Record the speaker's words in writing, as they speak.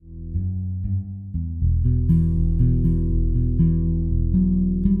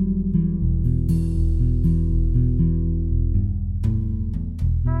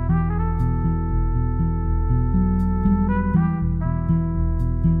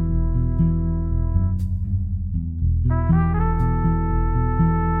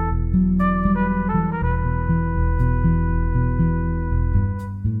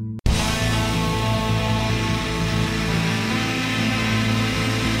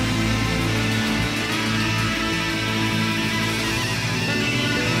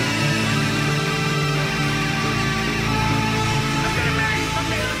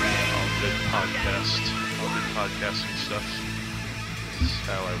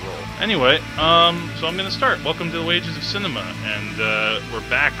roll. Anyway, so I'm going to start. Welcome to the Wages of Cinema, and we're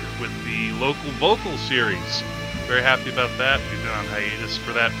back with the local vocal series. Very happy about that. We've been on hiatus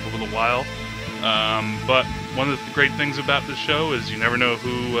for that for a little while. But one of the great things about this show is you never know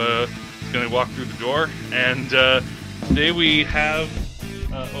who is going to walk through the door. And today we have...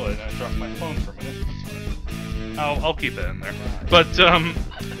 I dropped my phone for a minute. I'll keep it in there. But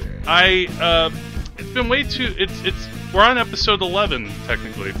it's been way too... We're on episode 11,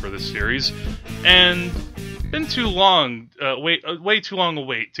 technically, for this series. And been too long... way too long a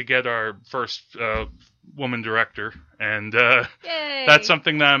wait to get our first... woman director, and that's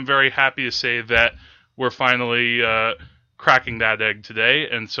something that I'm very happy to say that we're finally cracking that egg today,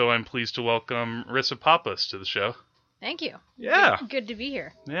 and so I'm pleased to welcome Risa Pappas to the show. Thank you. Yeah. Good to be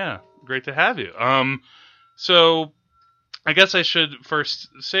here. Yeah, great to have you. So I guess I should first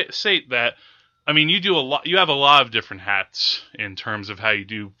say that, I mean, you have a lot of different hats in terms of how you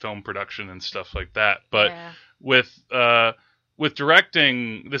do film production and stuff like that, but with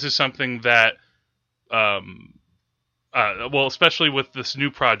directing, this is something that especially with this new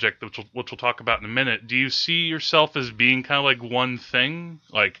project, which we'll talk about in a minute, do you see yourself as being kind of like one thing?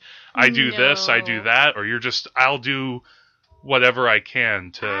 Like, I do this, I do that, or you're just, I'll do whatever I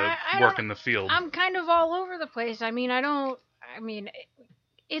can to work in the field? I'm kind of all over the place.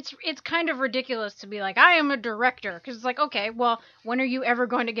 It's kind of ridiculous to be like, I am a director, because it's like, okay, well, when are you ever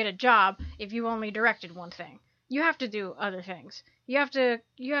going to get a job if you only directed one thing? You have to do other things. You have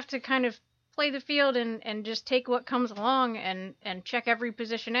to kind of play the field and just take what comes along and check every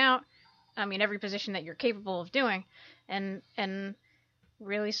position out. I mean, every position that you're capable of doing, and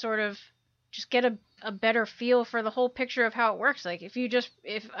really sort of just get a better feel for the whole picture of how it works. Like,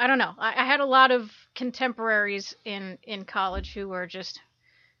 if I don't know, I had a lot of contemporaries in college who were just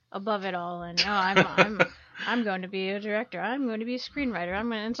above it all, and I'm going to be a director. I'm going to be a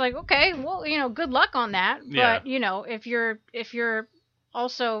screenwriter. It's like, okay, well, good luck on that. Yeah. But if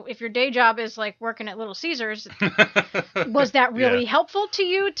your day job is like working at Little Caesars, was that really helpful to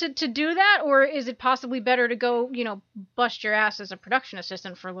you to do that? Or is it possibly better to go, bust your ass as a production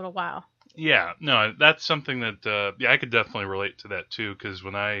assistant for a little while? Yeah, no, that's something that, I could definitely relate to that too. Cause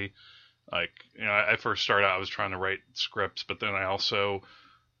when I first started out, I was trying to write scripts, but then I also,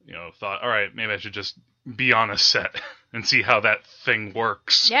 thought, all right, maybe I should just be on a set and see how that thing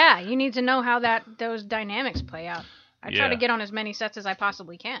works. Yeah. You need to know how those dynamics play out. I try to get on as many sets as I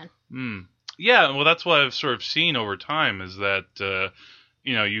possibly can. Yeah, well, that's what I've sort of seen over time is that,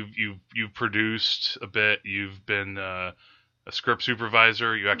 you've produced a bit. You've been a script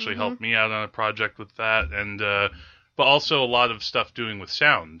supervisor. You actually helped me out on a project with that, and but also a lot of stuff doing with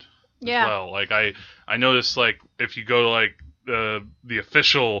sound as well. Like I noticed, like if you go to like the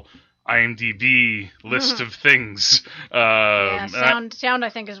official IMDb list of things. Sound I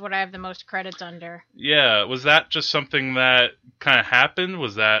think is what I have the most credits under. Yeah, was that just something that kind of happened?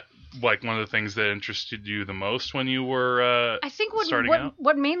 Was that like one of the things that interested you the most when you were I think starting out?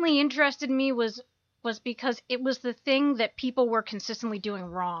 What mainly interested me was because it was the thing that people were consistently doing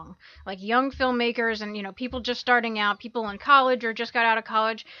wrong. Like young filmmakers and people just starting out, people in college or just got out of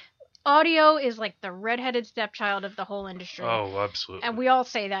college. Audio is like the redheaded stepchild of the whole industry. Oh, absolutely. And we all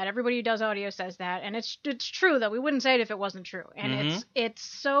say that. Everybody who does audio says that. And it's true, though. We wouldn't say it if it wasn't true. And it's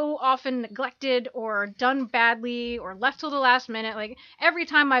so often neglected or done badly or left till the last minute. Like, every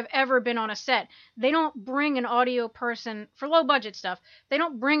time I've ever been on a set, they don't bring an audio person, for low-budget stuff, they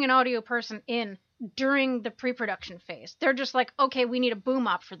don't bring an audio person in during the pre-production phase. They're just like, okay, we need a boom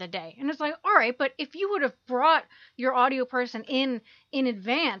op for the day. And it's like, all right, but if you would have brought your audio person in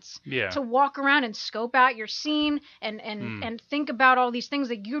advance to walk around and scope out your scene and think about all these things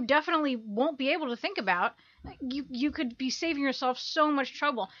that you definitely won't be able to think about, you could be saving yourself so much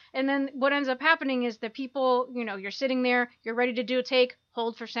trouble. And then what ends up happening is that people, you're sitting there, you're ready to do a take,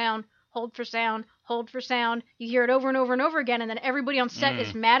 hold for sound, hold for sound, hold for sound. You hear it over and over and over again, and then everybody on set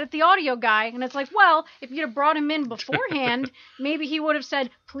is mad at the audio guy. And it's like, well, if you'd have brought him in beforehand, maybe he would have said,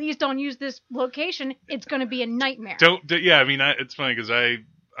 please don't use this location. It's going to be a nightmare. It's funny because I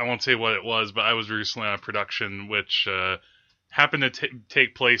won't say what it was, but I was recently on a production which happened to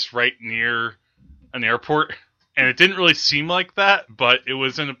take place right near an airport. And it didn't really seem like that, but it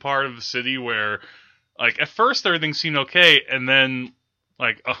was in a part of the city where, like, at first everything seemed okay, and then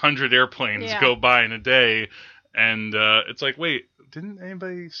like 100 airplanes go by in a day, and it's like, wait, didn't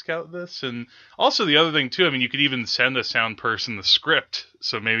anybody scout this? And also the other thing too, I mean, you could even send a sound person the script,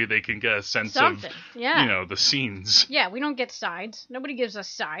 so maybe they can get a sense of, the scenes. Yeah, we don't get sides. Nobody gives us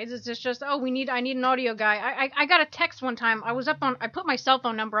sides. It's just I need an audio guy. I got a text one time. I put my cell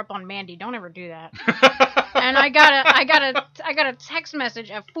phone number up on Mandy. Don't ever do that. And I got a text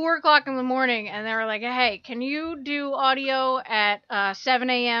message at 4:00 in the morning, and they were like, "Hey, can you do audio at 7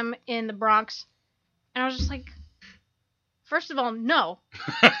 a.m. in the Bronx?" And I was just like, first of all, no.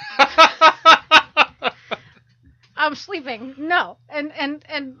 I'm sleeping. No. And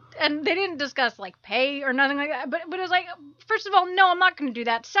they didn't discuss like pay or nothing like that. But it was like, first of all, no, I'm not going to do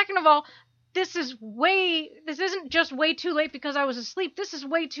that. Second of all, this isn't just way too late because I was asleep. This is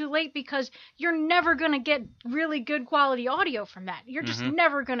way too late because you're never going to get really good quality audio from that. You're just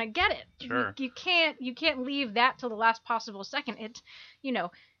never going to get it. Sure. You can't leave that till the last possible second.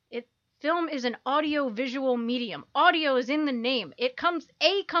 Film is an audio-visual medium. Audio is in the name. A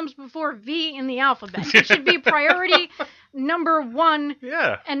comes before V in the alphabet. It should be priority number 1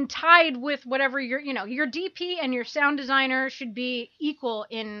 and tied with whatever your DP and your sound designer should be equal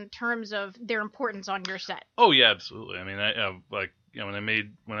in terms of their importance on your set. Oh yeah, absolutely. I mean,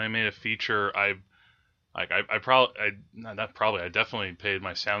 when I made a feature, I definitely paid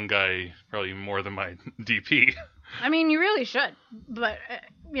my sound guy probably more than my DP. I mean, you really should, but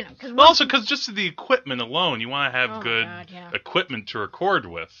because just the equipment alone, you want to have good equipment to record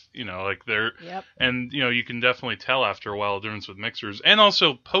with, and you can definitely tell after a while the difference with mixers and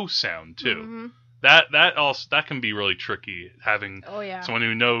also post sound too. That can be really tricky, having someone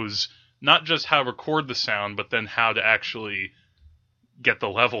who knows not just how to record the sound, but then how to actually get the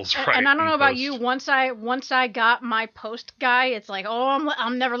levels right. And I don't know about you. Once I got my post guy, it's like,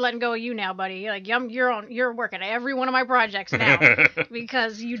 I'm never letting go of you now, buddy. Like you're working at every one of my projects now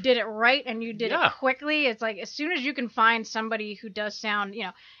because you did it right and you did it quickly. It's like as soon as you can find somebody who does sound,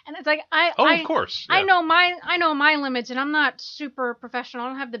 and it's like of course. Yeah. I know my limits, and I'm not super professional. I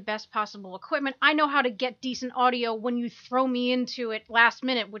don't have the best possible equipment. I know how to get decent audio when you throw me into it last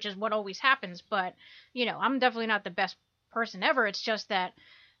minute, which is what always happens. But I'm definitely not the best person ever. It's just that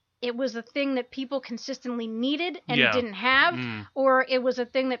it was a thing that people consistently needed and didn't have, or it was a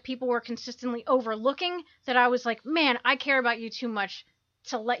thing that people were consistently overlooking that I was like, man, I care about you too much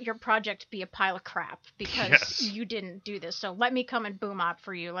to let your project be a pile of crap because you didn't do this. So let me come and boom op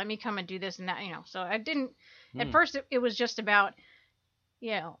for you. Let me come and do this and that, So I didn't, at first it was just about,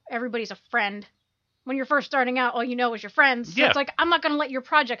 everybody's a friend. When you're first starting out, all you know is your friends. So it's like, I'm not going to let your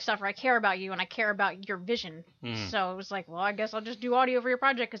project suffer. I care about you, and I care about your vision. So it was like, well, I guess I'll just do audio for your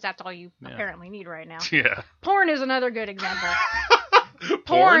project, because that's all you apparently need right now. Yeah. Porn is another good example.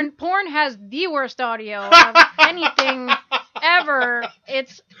 Porn has the worst audio of anything ever.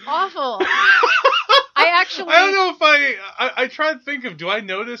 It's awful. I don't know if I try to think of, do I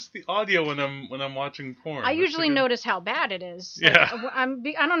notice the audio when I'm watching porn? I usually notice how bad it is. Yeah. I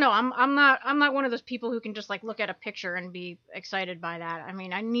don't know. I'm not one of those people who can just like look at a picture and be excited by that. I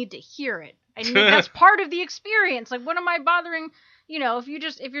mean, I need to hear it. That's part of the experience. Like, what am I bothering?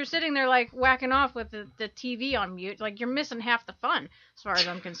 If you're sitting there like whacking off with the TV on mute, like you're missing half the fun as far as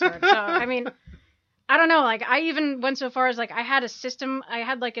I'm concerned. So I mean, I don't know. Like, I even went so far as like I had a system. I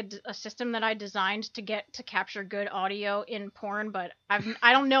had like a system that I designed to capture good audio in porn, but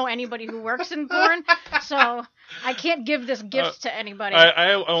I don't know anybody who works in porn, so I can't give this gift to anybody.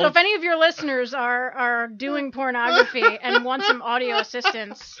 So if any of your listeners are doing pornography and want some audio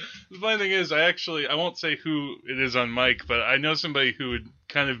assistance, the funny thing is, I won't say who it is on mic, but I know somebody who had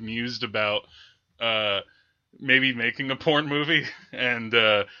kind of mused about maybe making a porn movie, and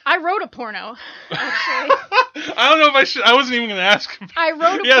I wrote a porno, actually. I don't know if I should. I wasn't even going to ask. I wrote a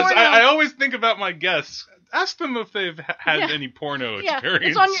porno. Yes, I always think about my guests. Ask them if they've had any porno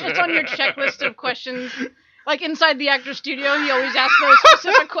experience. It's on your checklist of questions. Like inside the actor studio, he always asks those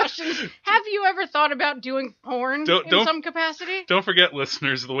specific questions. Have you ever thought about doing porn in some capacity? Don't forget,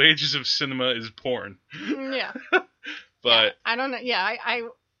 listeners, the wages of cinema is porn. Yeah. But I don't know. Yeah,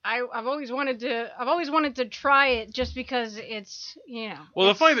 I've always wanted to try it just because it's, Well,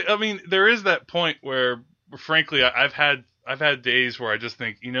 the funny thing, I mean, there is that point where, frankly, I've had days where I just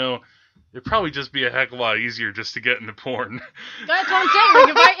think, it'd probably just be a heck of a lot easier just to get into porn. That's what I'm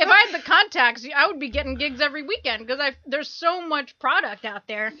saying. Like, if I had the contacts, I would be getting gigs every weekend because there's so much product out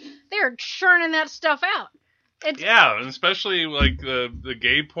there. They're churning that stuff out. And especially like the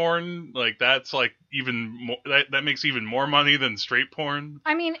gay porn, like that's like even more, that makes even more money than straight porn.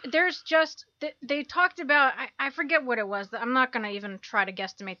 I mean, there's just they talked about, I forget what it was. I'm not gonna even try to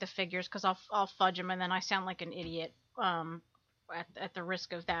guesstimate the figures because I'll fudge them and then I sound like an idiot at the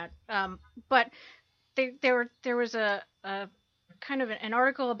risk of that. But there was a kind of an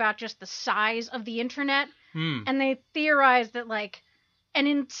article about just the size of the internet, And they theorized that like an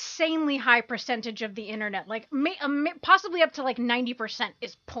insanely high percentage of the internet, like possibly up to like 90%,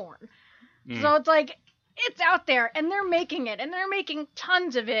 is porn. So it's like, it's out there, and they're making it, and they're making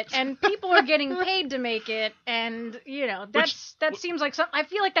tons of it, and people are getting paid to make it, and, you know, that seems like I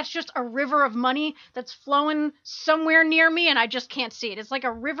feel like that's just a river of money that's flowing somewhere near me, and I just can't see it. It's like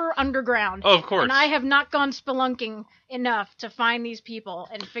a river underground. Oh, of course. And I have not gone spelunking enough to find these people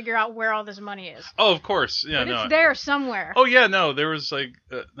and figure out where all this money is. Oh, of course. Yeah, but no. it's there somewhere. Oh, yeah, no, there was, like,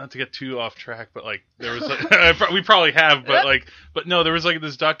 not to get too off track, but, like, there was, like, we probably have, but, like, but no, there was, like,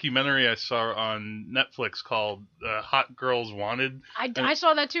 this documentary I saw on Netflix called Hot Girls Wanted. I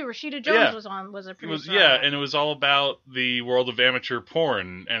saw that, too. Rashida Jones was a producer. And it was all about the world of amateur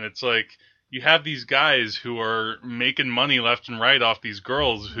porn, and it's, like, you have these guys who are making money left and right off these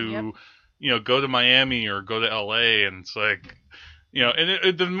girls who, you know, go to Miami or go to LA, and it's like, you know,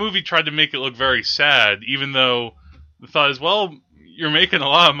 and the movie tried to make it look very sad, even though the thought is, well, you're making a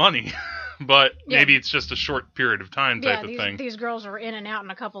lot of money, but maybe it's just a short period of time type of thing. These girls were in and out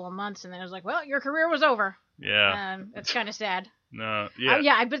in a couple of months, and then it was like, well, your career was over. Yeah. It's kind of sad. No,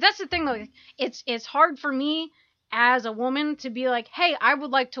 but that's the thing, though. It's hard for me as a woman to be like, hey, I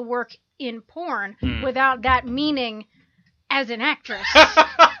would like to work in porn without that meaning as an actress.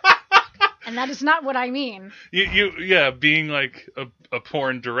 And that is not what I mean. Being like a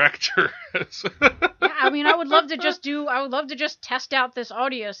porn director. I mean, I would love to just test out this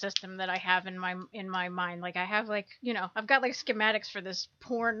audio system that I have in my mind. Like, I have, like, you know, I've got like schematics for this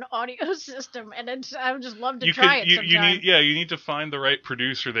porn audio system, and I would just love to try it sometime. You need to find the right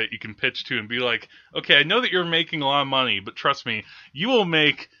producer that you can pitch to and be like, okay, I know that you're making a lot of money, but trust me, you will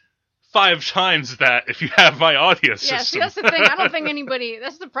make 5 times that if you have my audio system. Yeah, see, that's the thing. I don't think anybody.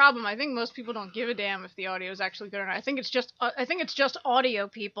 That's the problem. I think most people don't give a damn if the audio is actually good or not. I think it's just audio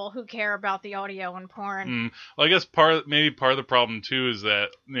people who care about the audio in porn. Well, I guess part of the problem too is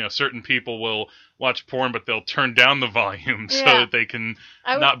that, you know, certain people will watch porn, but they'll turn down the volume so that they can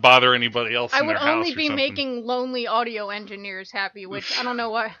not bother anybody else in their house. I would only be making lonely audio engineers happy, which I don't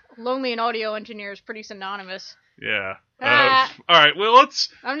know why. Lonely and audio engineer is pretty synonymous. Yeah. All right. Well,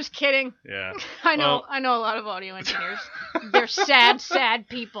 I'm just kidding. Yeah. I know a lot of audio engineers. They're sad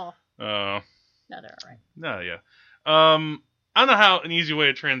people. Oh. No, they're all right. No, yeah. I don't know how an easy way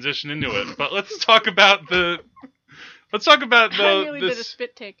to transition into it, but let's talk about the. I nearly did a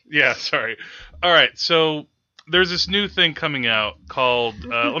spit take. Yeah. Sorry. All right. So there's this new thing coming out called.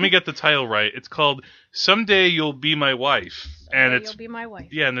 Let me get the title right. It's called "Someday You'll Be My Wife," You'll Be My Wife.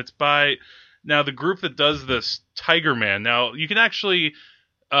 Yeah, and it's by. Now, the group that does this, Tigerman, now, you can actually,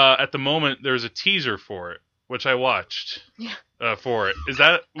 at the moment, there's a teaser for it, which I watched for it. Was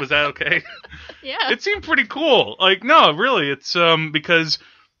that okay? Yeah. It seemed pretty cool. Like, no, really, it's because,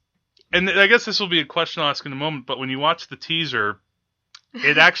 and I guess this will be a question I'll ask in a moment, but when you watch the teaser,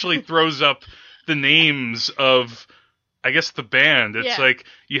 it actually throws up the names of, I guess, the band. It's like,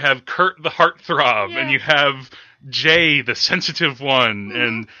 you have Kurt the Heartthrob, and you have Jay the Sensitive One,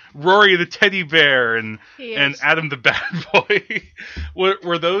 and Rory the Teddy Bear, and Adam the Bad Boy.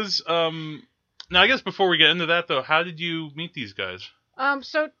 were those now, I guess before we get into that, though, how did you meet these guys?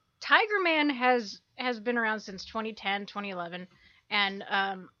 So Tigerman has been around since 2010, 2011, and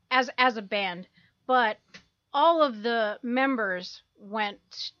as a band, but all of the members went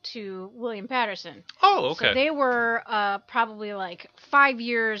to William Patterson. Oh, okay. So they were probably like 5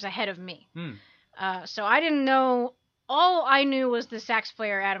 years ahead of me. So I didn't know. All I knew was the sax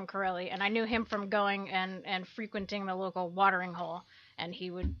player Adam Corelli, and I knew him from going and frequenting the local watering hole, and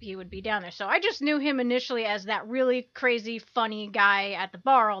he would be down there. So I just knew him initially as that really crazy, funny guy at the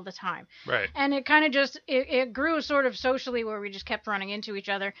bar all the time. Right. And it kind of just it grew sort of socially where we just kept running into each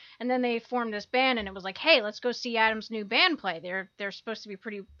other, and then they formed this band, and it was like, hey, let's go see Adam's new band play. They're supposed to be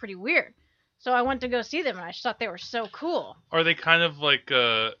pretty weird. So I went to go see them, and I just thought they were so cool. Are they kind of like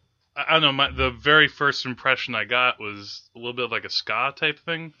I don't know, the very first impression I got was a little bit like a ska type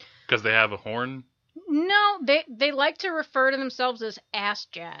thing, because they have a horn. No, they like to refer to themselves as ass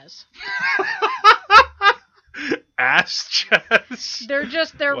jazz. Ass jazz? They're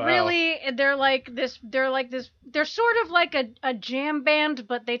sort of like a jam band,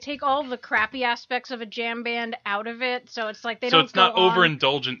 but they take all the crappy aspects of a jam band out of it, so it's like So it's not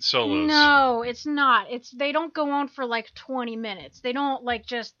overindulgent solos. No, it's not. They don't go on for like 20 minutes. They don't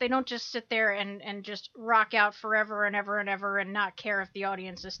just sit there and just rock out forever and ever and ever and not care if the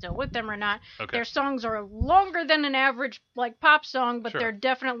audience is still with them or not. Okay. Their songs are longer than an average like pop song, but they're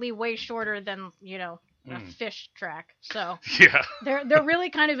definitely way shorter than, you know, a Fish track. So yeah, they're really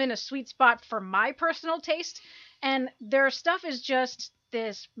kind of in a sweet spot for my personal taste. And their stuff is just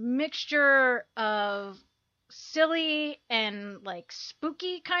this mixture of silly and like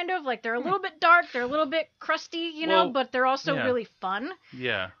spooky kind of. Like they're a little bit dark, they're a little bit crusty, you know, but they're also really fun.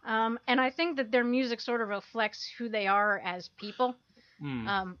 Yeah. And I think that their music sort of reflects who they are as people.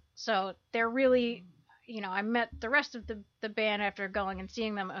 So they're really, you know, I met the rest of the band after going and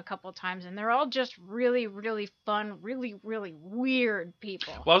seeing them a couple of times, and they're all just really, really fun, really, really weird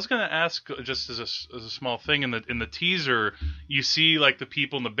people. Well, I was going to ask, just as a small thing, in the teaser, you see like the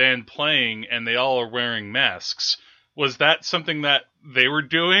people in the band playing, and they all are wearing masks. Was that something that they were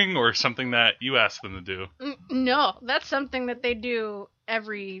doing, or something that you asked them to do? No, that's something that they do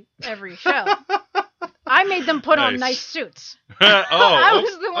every show. I made them put on nice suits. I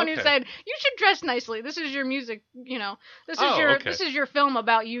was the one who said, "You should dress nicely. This is your music, you know. This is your film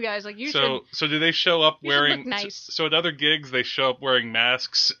about you guys. Like you should." So do they show up wearing look nice? So at other gigs they show up wearing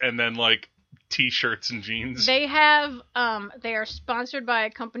masks and then like t-shirts and jeans. They have they are sponsored by a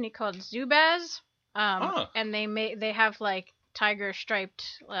company called Zubaz. And they have like tiger striped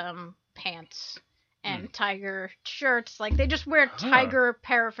pants. And tiger shirts, like they just wear tiger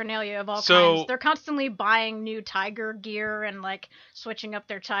paraphernalia of all kinds. They're constantly buying new tiger gear and like switching up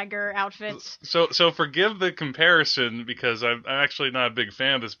their tiger outfits. So forgive the comparison because I'm actually not a big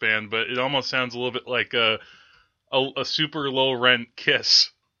fan of this band, but it almost sounds a little bit like a super low rent Kiss.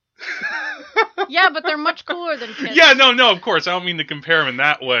 Yeah, but they're much cooler than Kiss. Yeah, no, of course. I don't mean to compare them in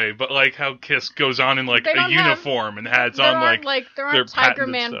that way, but like how Kiss goes on in like a uniform and has on like there aren't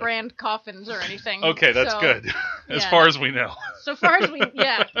Tigerman brand coffins or anything. Okay, that's good. As far as we know. So far as we,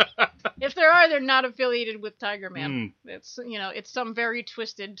 if there are, they're not affiliated with Tigerman. It's it's some very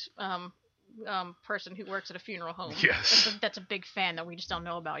twisted person who works at a funeral home. Yes, that's a big fan that we just don't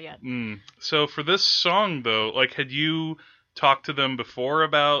know about yet. So for this song though, like had you talked to them before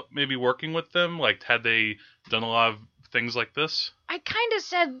about maybe working with them? Like, had they done a lot of things like this? I kind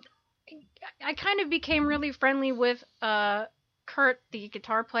of became really friendly with Kurt, the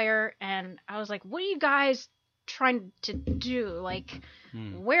guitar player, and I was like, what are you guys trying to do? Like,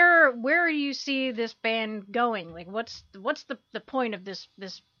 where do you see this band going? Like, what's the point of this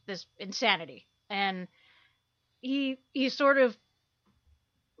insanity? And he sort of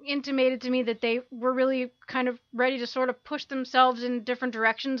intimated to me that they were really kind of ready to sort of push themselves in different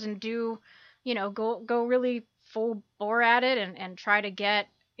directions and do, go really full bore at it and try to get,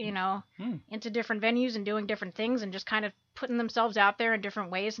 into different venues and doing different things and just kind of putting themselves out there in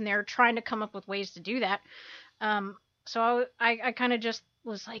different ways. And they're trying to come up with ways to do that. So I kind of just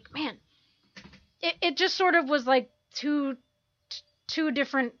was like, man, it just sort of was like two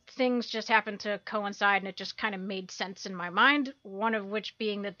different things just happened to coincide, and it just kind of made sense in my mind. One of which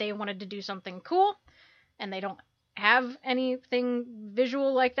being that they wanted to do something cool, and they don't have anything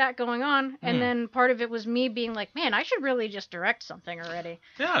visual like that going on. And then part of it was me being like, man, I should really just direct something already.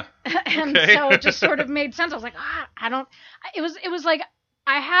 Yeah. And so it just sort of made sense. I was like, it was like,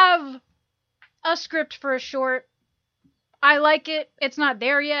 I have a script for a short. I like it. It's not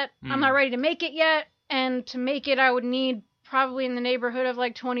there yet. I'm not ready to make it yet. And to make it, I would need probably in the neighborhood of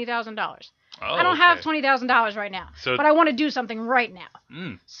like $20,000. I don't have $20,000 right now, but I want to do something right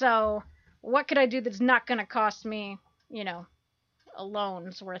now. So what could I do that's not going to cost me, a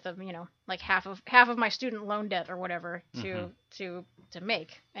loan's worth of, like half of my student loan debt or whatever to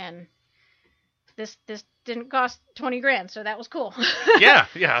make? And this didn't cost $20,000, so that was cool. yeah,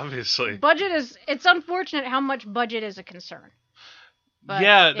 obviously. It's unfortunate how much budget is a concern. But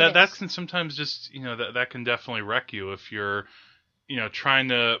that can sometimes just, that can definitely wreck you if you're, trying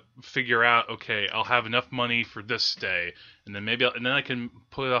to figure out, okay, I'll have enough money for this day, and then then I can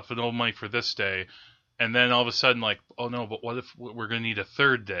put off enough money for this day, and then all of a sudden, like, oh no, but what if we're going to need a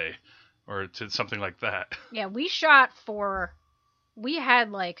third day, or something like that? Yeah, we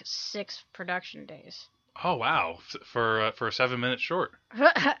had like 6 production days. Oh wow, for a 7-minute short.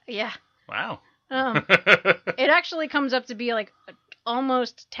 Yeah. Wow. It actually comes up to be like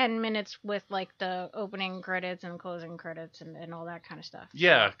almost 10 minutes with like the opening credits and closing credits and all that kind of stuff.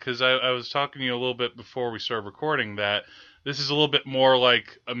 Yeah, because I was talking to you a little bit before we started recording that this is a little bit more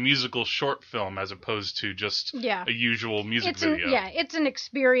like a musical short film as opposed to just a usual music video. It's an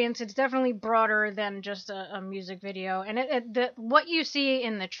experience. It's definitely broader than just a music video. And what you see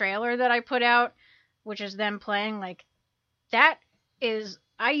in the trailer that I put out, which is them playing, like, that is,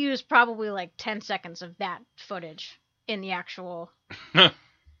 I used probably like 10 seconds of that footage in the actual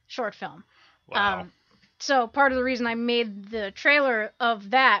short film. Wow. So part of the reason I made the trailer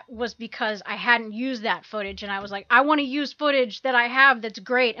of that was because I hadn't used that footage, and I was like, I want to use footage that I have that's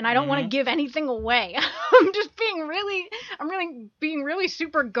great, and I don't want to give anything away. I'm really being really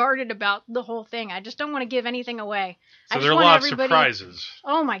super guarded about the whole thing. I just don't want to give anything away. So there are a lot of surprises.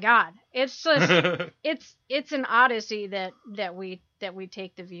 Oh my god, it's just it's an odyssey that we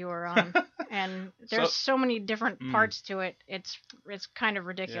take the viewer on, and there's so many different parts to it. It's kind of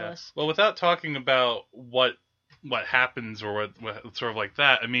ridiculous. Yeah. Well, without talking about what happens or what sort of like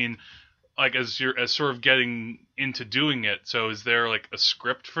that, I mean, like as sort of getting into doing it. So is there like a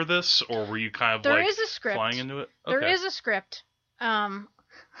script for this, or were you kind of there is a script. Flying into it? Okay. There is a script, and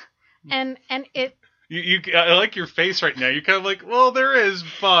it. I like your face right now. You're kind of like, well, there is,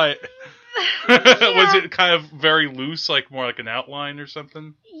 but. Was it kind of very loose, like more like an outline or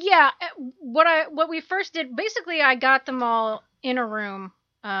something? Yeah, what we first did, basically I got them all in a room.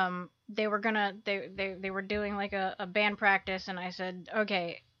 They were doing like a band practice, and I said,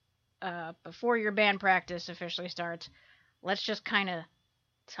 okay, before your band practice officially starts, let's just kind of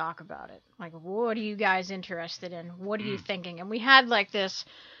talk about it. Like, what are you guys interested in? What are you thinking? And we had like this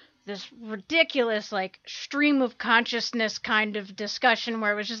ridiculous like stream of consciousness kind of discussion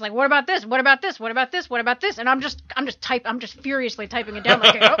where it was just like, what about this? What about this? What about this? What about this? And I'm just furiously typing it down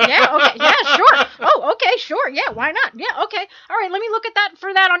like, oh yeah, okay, yeah, sure. Oh, okay, sure. Yeah, why not? Yeah, okay. All right, let me look at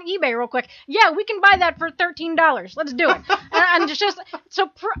that on eBay real quick. Yeah, we can buy that for $13. Let's do it. And just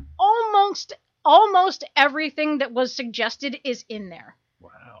so almost everything that was suggested is in there. Wow.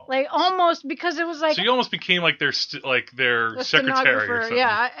 Like almost, because it was like, so you almost became like their secretary or something.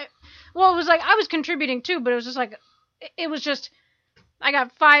 Yeah. Well, it was like I was contributing too, but it was just like I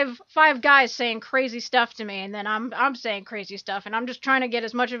got five guys saying crazy stuff to me, and then I'm saying crazy stuff, and I'm just trying to get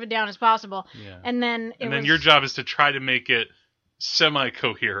as much of it down as possible. Yeah. And then your job is to try to make it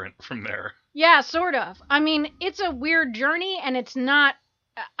semi-coherent from there. Yeah, sort of. I mean, it's a weird journey, and it's not.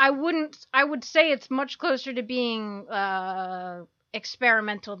 I would say it's much closer to being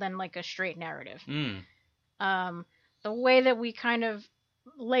experimental than like a straight narrative. The way that we kind of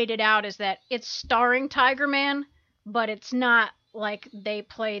laid it out is that it's starring Tigerman, but it's not like they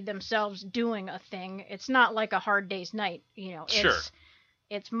played themselves doing a thing. It's not like a Hard Day's Night, you know. Sure.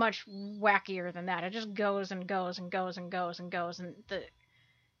 It's much wackier than that. It just goes and goes and goes and goes and goes, and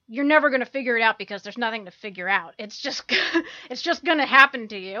you're never going to figure it out because there's nothing to figure out. It's just going to happen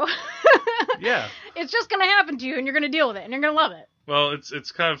to you. Yeah. It's just going to happen to you, and you're going to deal with it, and you're going to love it. Well,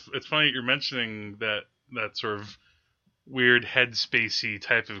 it's funny you're mentioning that sort of weird headspacey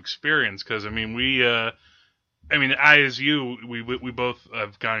type of experience, because I mean I as you we both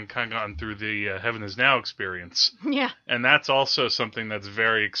have gone through the Heaven Is Now experience. Yeah. And that's also something that's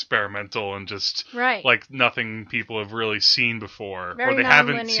very experimental and just right. like nothing people have really seen before, very or they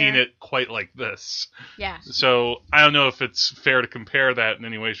non-linear. haven't seen it quite like this. Yeah. So I don't know if it's fair to compare that in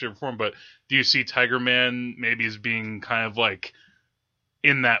any way, shape, or form, but do you see Tigerman maybe as being kind of like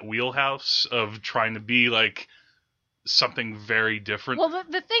in that wheelhouse of trying to be like something very different? Well,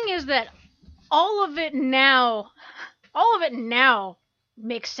 the thing is that all of it now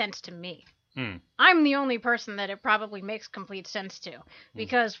makes sense to me. I'm the only person that it probably makes complete sense to,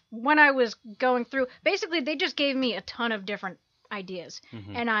 because when I was going through, basically they just gave me a ton of different ideas,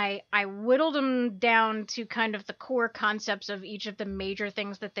 and I whittled them down to kind of the core concepts of each of the major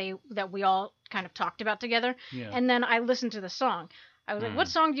things that we all kind of talked about together. Yeah. And then I listened to the song. I was like, what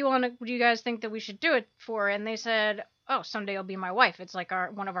song do you guys think that we should do it for? And they said, oh, Someday You'll Be My Wife. It's like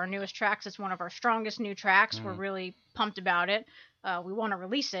one of our newest tracks. It's one of our strongest new tracks. We're really pumped about it. We want to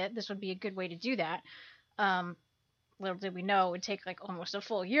release it. This would be a good way to do that. Little did we know it would take like almost a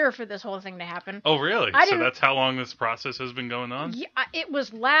full year for this whole thing to happen. Oh, really? So that's how long this process has been going on? Yeah, it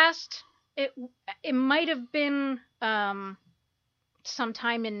was it might have been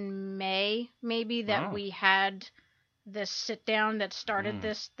sometime in May, maybe, that we had this sit down that started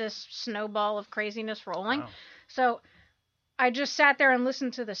this snowball of craziness rolling. Wow. So I just sat there and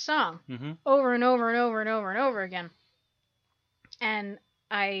listened to the song over and over and over and over and over again. And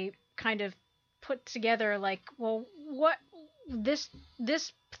I kind of put together like, well, what this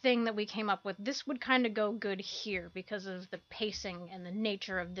thing that we came up with, this would kind of go good here because of the pacing and the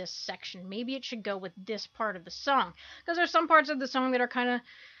nature of this section. Maybe it should go with this part of the song, because there's some parts of the song that are kind of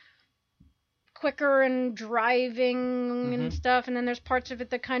quicker and driving and stuff, and then there's parts of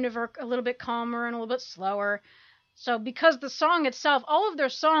it that kind of are a little bit calmer and a little bit slower. So because the song itself, all of their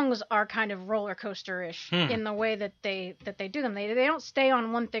songs are kind of roller coaster-ish in the way that they do them. They don't stay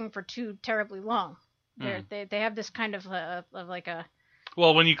on one thing for too terribly long. They have this kind of like a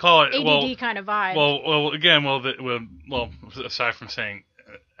when you call it ADD kind of vibe. Aside from saying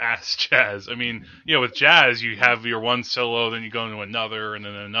ass jazz. I mean, with jazz, you have your one solo, then you go into another, and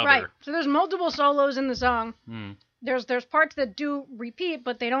then another. Right. So there's multiple solos in the song. Mm. There's parts that do repeat,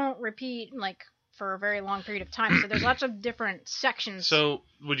 but they don't repeat like for a very long period of time. So there's lots of different sections. So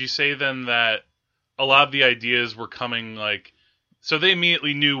would you say then that a lot of the ideas were coming like, so they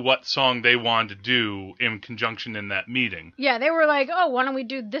immediately knew what song they wanted to do in conjunction in that meeting? Yeah, they were like, oh, why don't we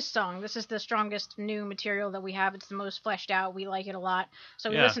do this song? This is the strongest new material that we have. It's the most fleshed out. We like it a lot.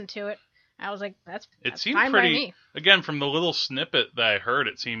 So we listened to it. I was like, that's seemed fine pretty, by me. Again, from the little snippet that I heard,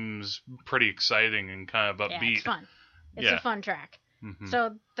 it seems pretty exciting and kind of upbeat. Yeah, it's fun. It's a fun track. Mm-hmm.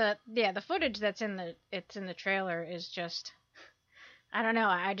 So the footage that's in the trailer is just, I don't know.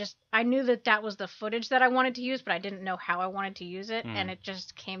 I knew that was the footage that I wanted to use, but I didn't know how I wanted to use it, and it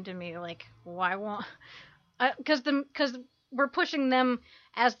just came to me like, why won't? Because we're pushing them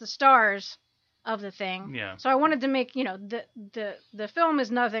as the stars of the thing. Yeah. So I wanted to make, the film is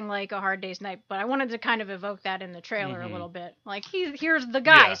nothing like A Hard Day's Night, but I wanted to kind of evoke that in the trailer a little bit. Like, here's the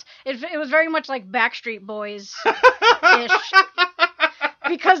guys. Yeah. It was very much like Backstreet Boys ish.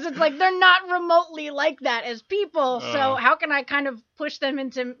 Because it's like they're not remotely like that as people, so how can I kind of push them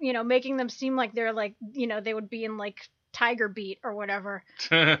into, making them seem like they're like, they would be in like Tiger Beat or whatever.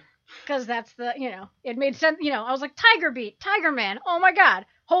 Because that's it made sense. I was like, Tiger Beat, Tigerman. Oh my God.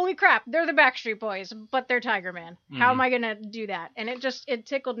 Holy crap. They're the Backstreet Boys, but they're Tigerman. How am I going to do that? And it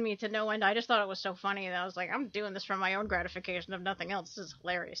tickled me to no end. I just thought it was so funny that I was like, I'm doing this for my own gratification, if nothing else. This is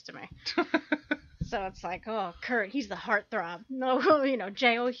hilarious to me. So it's like, oh, Kurt, he's the heartthrob. No,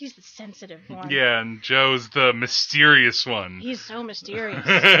 Jay, he's the sensitive one. Yeah, and Joe's the mysterious one. He's so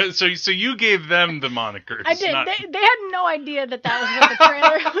mysterious. So you gave them the monikers. I did. They had no idea that was what the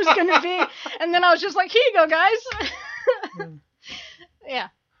trailer was going to be. And then I was just like, here you go, guys. Yeah.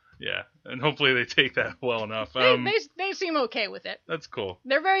 Yeah, and hopefully they take that well enough. They seem okay with it. That's cool.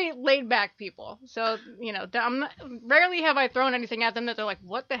 They're very laid back people. So, rarely have I thrown anything at them that they're like,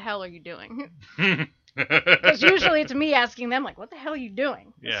 what the hell are you doing? Because usually it's me asking them, like, what the hell are you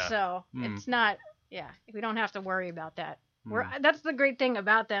doing? Yeah. So it's not, we don't have to worry about that. That's the great thing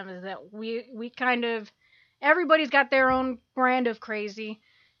about them is that we kind of, everybody's got their own brand of crazy,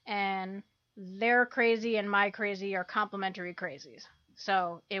 and their crazy and my crazy are complementary crazies.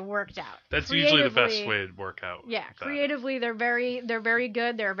 So it worked out. That's usually the best way to work out. Yeah, creatively they're very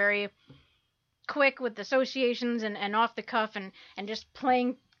good. They're very quick with associations and off the cuff and just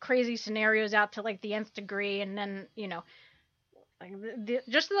playing crazy scenarios out to like the nth degree. And then I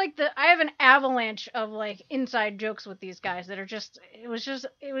have an avalanche of like inside jokes with these guys that are just it was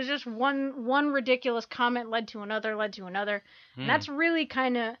just one ridiculous comment led to another. And that's really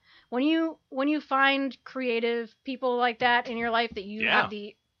kind of when you find creative people like that in your life that you have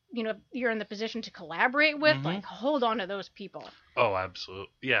the you're in the position to collaborate with, like hold on to those people. Oh,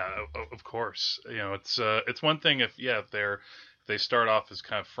 absolutely. Yeah, of course. It's one thing if they start off as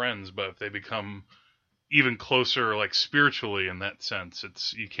kind of friends, but if they become even closer, like spiritually in that sense,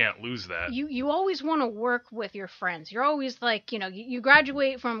 you can't lose that. You always want to work with your friends. You're always like, you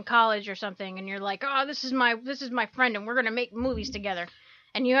graduate from college or something, and you're like, oh, this is my friend, and we're gonna make movies together.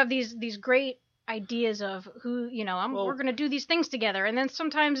 And you have these great ideas of who we're gonna do these things together, and then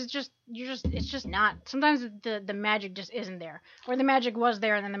sometimes it's just not. Sometimes the magic just isn't there, or the magic was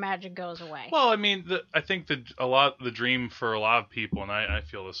there and then the magic goes away. Well, I mean, I think the dream for a lot of people, and I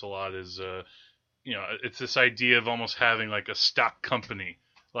feel this a lot, is it's this idea of almost having like a stock company.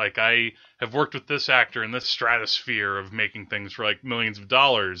 Like, I have worked with this actor in this stratosphere of making things for like millions of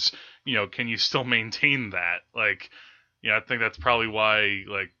dollars. Can you still maintain that? Like, I think that's probably why,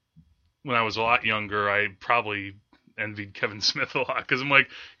 like, when I was a lot younger, I probably envied Kevin Smith a lot. Because I'm like,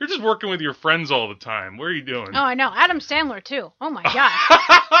 you're just working with your friends all the time. What are you doing? Oh, I know. Adam Sandler, too. Oh, my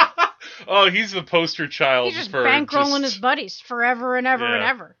God. Oh, he's the poster child. He's just bankrolling his buddies forever and ever and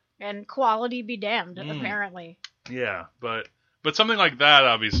ever. And quality be damned, apparently. Yeah, but something like that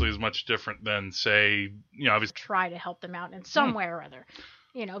obviously is much different than, say, obviously try to help them out in some way or other.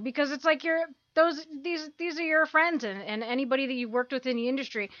 Because it's like these are your friends and anybody that you worked with in the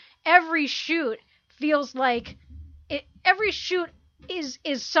industry. Every shoot feels like every shoot is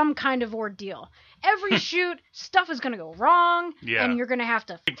some kind of ordeal. Every shoot, stuff is going to go wrong, and you're going to have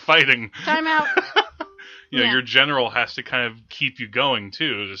to fighting time out. Your general has to kind of keep you going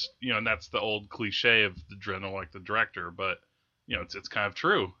too. Just and that's the old cliche of the general, like the director. But it's kind of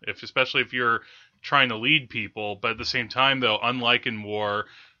true. Especially if you're trying to lead people, but at the same time, though, unlike in war,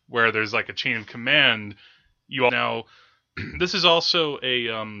 where there's like a chain of command, now this is also a.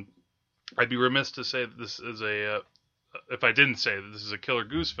 I'd be remiss to say that this is if I didn't say that this is a Killer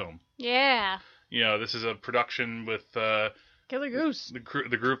Goose film. Yeah. This is a production with Killer Goose. The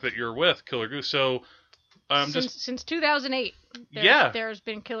group that you're with, Killer Goose. So, since 2008, there's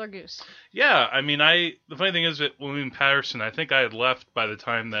been Killer Goose. Yeah, I mean, the funny thing is that William Patterson, I think I had left by the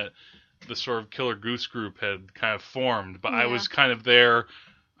time that the sort of Killer Goose group had kind of formed, but I was kind of there,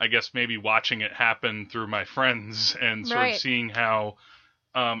 I guess maybe watching it happen through my friends and sort of seeing how,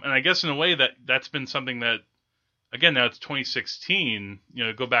 and I guess in a way that's been something that, again, now it's 2016,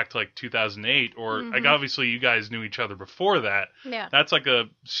 go back to like 2008, or like obviously you guys knew each other before that. Yeah. That's like a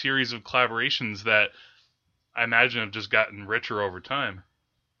series of collaborations that I imagine have just gotten richer over time.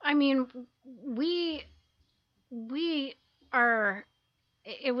 I mean, we are,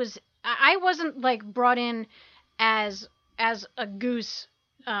 I wasn't like brought in as a goose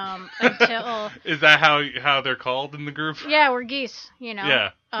until Is that how they're called in the group? Yeah, we're geese,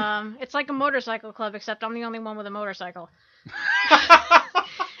 Yeah. It's like a motorcycle club, except I'm the only one with a motorcycle.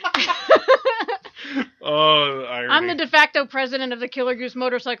 Oh, irony. I'm the de facto president of the Killer Goose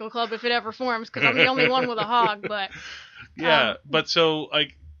Motorcycle Club if it ever forms, because I'm the only one with a hog. But but so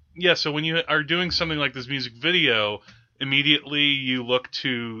when you are doing something like this music video, immediately you look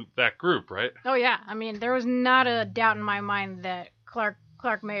to that group, right? Oh yeah, I mean there was not a doubt in my mind that Clark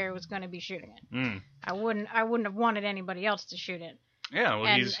Mayer was going to be shooting it. I wouldn't have wanted anybody else to shoot it. Yeah,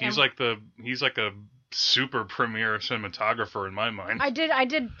 well, he's like a super premier cinematographer in my mind. I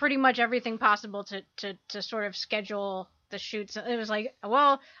did pretty much everything possible to sort of schedule the shoots. It was like,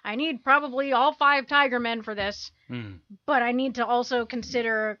 well, I need probably all 5 Tigermen for this, but I need to also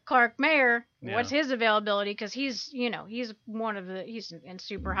consider Clark Mayer. Yeah. What's his availability? Because he's he's in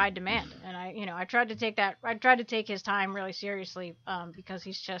super high demand, and I tried to take his time really seriously, because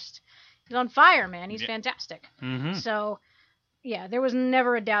he's on fire, man. He's fantastic. Mm-hmm. So. Yeah, there was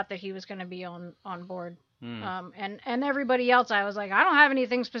never a doubt that he was going to be on board. And everybody else, I was like, I don't have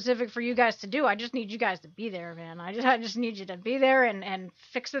anything specific for you guys to do. I just need you guys to be there, man. I just need you to be there and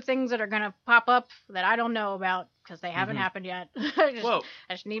fix the things that are going to pop up that I don't know about because they haven't happened yet. I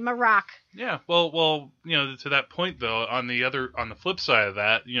just need my rock. Yeah. Well, to that point though, on the flip side of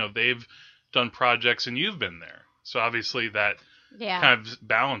that, they've done projects and you've been there. So obviously that kind of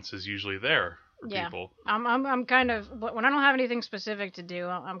balance is usually there. People. I'm kind of, when I don't have anything specific to do,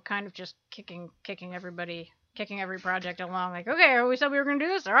 I'm kind of just kicking every project along. Like, okay, we said we were going to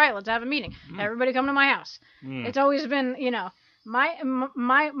do this. All right, let's have a meeting. Everybody come to my house. It's always been,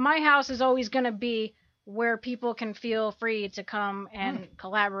 my house is always going to be where people can feel free to come and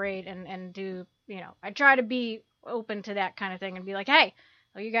collaborate and do, I try to be open to that kind of thing and be like, hey,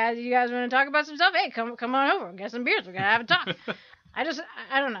 you guys want to talk about some stuff? Hey, come on over. Get some beers. We're going to have a talk. I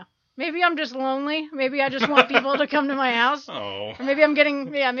don't know. Maybe I'm just lonely. Maybe I just want people to come to my house. Oh. Or maybe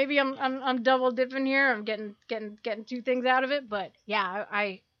I'm double dipping here. I'm getting 2 things out of it. But yeah,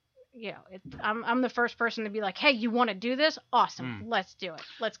 I'm the first person to be like, hey, you want to do this? Awesome. Let's do it.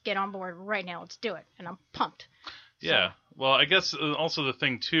 Let's get on board right now. Let's do it. And I'm pumped. Yeah. So. Well, I guess also the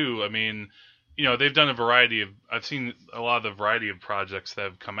thing too, I mean, they've done I've seen a lot of the variety of projects that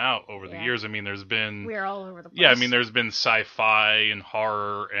have come out over the years. I mean, we're all over the place. Yeah, I mean, there's been sci-fi and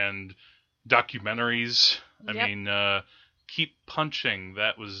horror and documentaries. I mean, Keep Punching,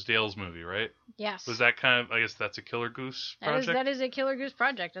 that was Dale's movie, right? Yes. Was that kind of, I guess that's a Killer Goose project? That is a Killer Goose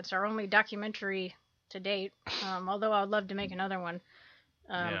project. That's our only documentary to date, although I would love to make another one.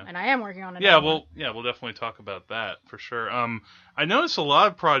 And I am working on it. We'll definitely talk about that for sure. I noticed a lot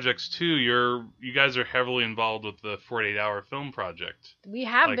of projects too. You guys are heavily involved with the 48-hour film project. We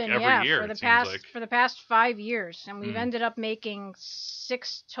have been every year, for the past 5 years, and we've ended up making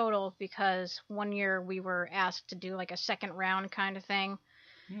 6 total because one year we were asked to do like a second round kind of thing.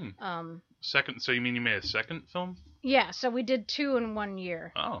 Second? So you mean you made a second film? Yeah. So we did 2 in 1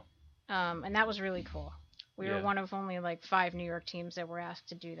 year. Oh. And that was really cool. We were one of only like 5 New York teams that were asked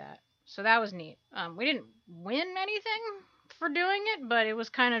to do that. So that was neat. We didn't win anything for doing it, but it was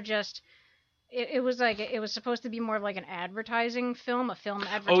kind of just, it was supposed to be more of like an advertising film, a film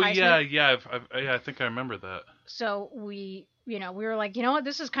advertisement. Oh, yeah. I think I remember that. So we were like, you know what,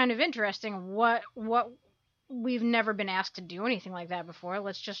 this is kind of interesting. What we've never been asked to do anything like that before.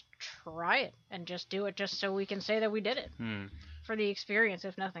 Let's just try it and just do it just so we can say that we did it. For the experience,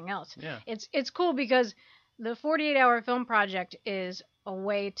 if nothing else. Yeah. It's cool because the 48-hour film project is a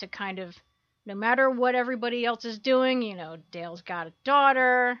way to kind of, no matter what everybody else is doing, Dale's got a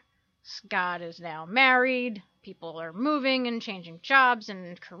daughter, Scott is now married, people are moving and changing jobs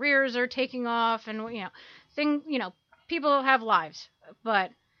and careers are taking off and, people have lives,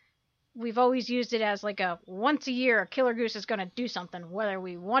 but we've always used it as like a once a year, Killer Goose is going to do something, whether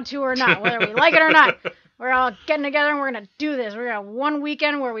we want to or not, whether we like it or not. We're all getting together and we're going to do this. We're going to have one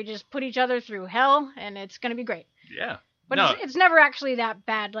weekend where we just put each other through hell, and it's going to be great. Yeah. But No. it's never actually that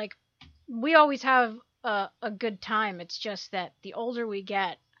bad. Like, we always have a good time. It's just that the older we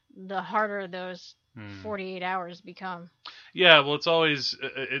get, the harder those 48 hours become. Yeah, well, it's always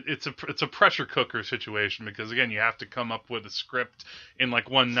it's a pressure cooker situation because again, you have to come up with a script in like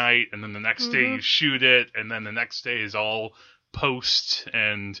one night, and then the next day you shoot it, and then the next day is all post,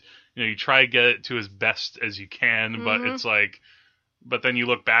 and you try to get it to as best as you can, but it's like. But then you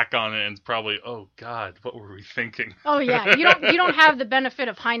look back on it and it's probably, oh God, what were we thinking? Oh yeah, you don't have the benefit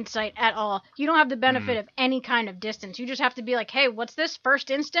of hindsight at all. You don't have the benefit of any kind of distance. You just have to be like, hey, what's this first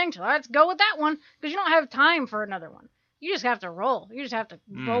instinct? Let's go with that one, because you don't have time for another one. You just have to roll. You just have to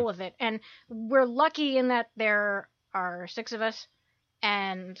roll with it. And we're lucky in that there are 6 of us,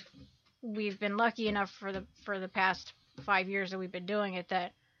 and we've been lucky enough for the past 5 years that we've been doing it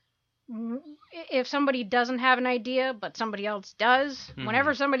that. If somebody doesn't have an idea, but somebody else does,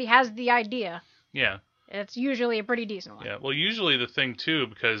 whenever somebody has the idea, it's usually a pretty decent one. Yeah, well, usually the thing too,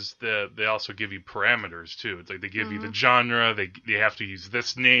 because they also give you parameters too. It's like they give you the genre. They have to use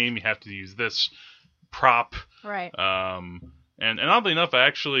this name. You have to use this prop. Right. And oddly enough, I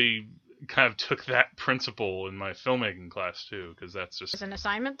actually kind of took that principle in my filmmaking class too, because that's just as an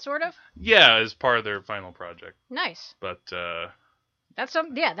assignment, sort of. Yeah, as part of their final project. Nice. But. That's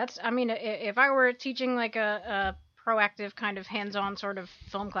I mean, if I were teaching like a proactive kind of hands-on sort of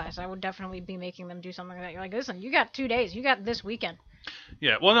film class, I would definitely be making them do something like that. You're like, listen, you got 2 days, you got this weekend.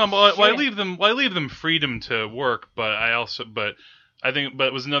 Yeah, well, no, I leave them freedom to work, but I think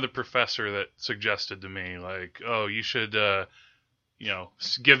it was another professor that suggested to me like, oh, you should,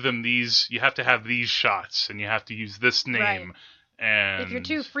 give them these. You have to have these shots, and you have to use this name. Right. And if you're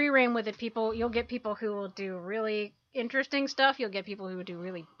too free reign with it, you'll get people who will do really interesting stuff. You'll get people who would do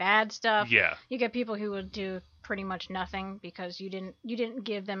really bad stuff. Yeah. You get people who would do pretty much nothing because you didn't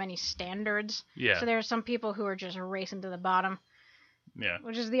give them any standards. Yeah. So there are some people who are just racing to the bottom. Yeah.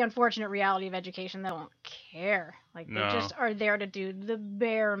 Which is the unfortunate reality of education. They don't care. Like, they just are there to do the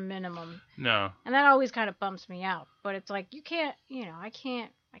bare minimum. No. And that always kind of bumps me out. But it's like, you can't, I can't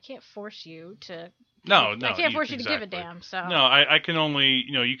force you to. No. I can't force you to give a damn. So. No, I can only,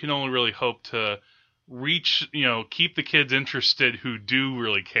 you can only really hope to reach, keep the kids interested who do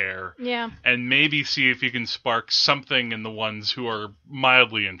really care. Yeah. And maybe see if you can spark something in the ones who are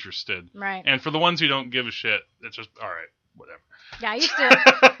mildly interested. Right. And for the ones who don't give a shit, it's just, all right, whatever. Yeah,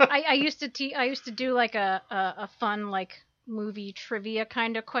 I used to do like a fun like movie trivia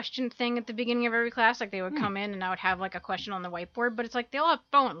kind of question thing at the beginning of every class. Like, they would come in and I would have like a question on the whiteboard, but it's like they all have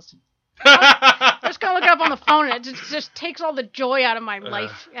phones. I'm just gonna look it up on the phone, and it just takes all the joy out of my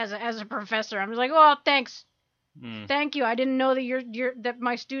life as a professor. I'm just like, oh, thanks, thank you. I didn't know that that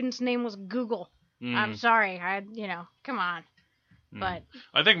my student's name was Google. I'm sorry. Come on. But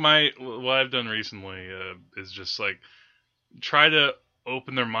I think what I've done recently is just like try to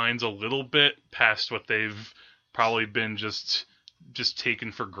open their minds a little bit past what they've probably been just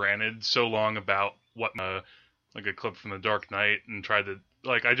taken for granted so long about what like a clip from The Dark Knight, and tried to.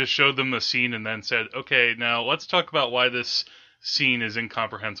 Like, I just showed them the scene and then said, okay, now let's talk about why this scene is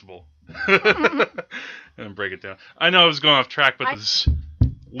incomprehensible. And break it down. I know I was going off track, but there's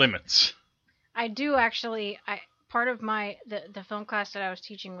limits. I do actually. Part of the film class that I was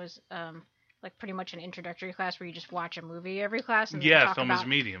teaching was like pretty much an introductory class where you just watch a movie every class. And talk film about, as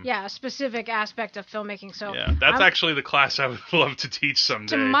medium. Yeah, a specific aspect of filmmaking. So yeah, that's actually the class I would love to teach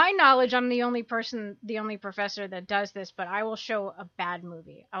someday. To my knowledge, I'm the only professor that does this, but I will show a bad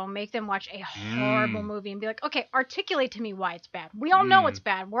movie. I will make them watch a horrible movie and be like, okay, articulate to me why it's bad. We all know it's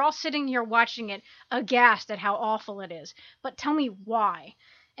bad. We're all sitting here watching it aghast at how awful it is. But tell me why.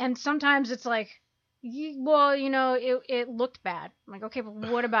 And sometimes it's like, well, it looked bad. I'm like, okay, but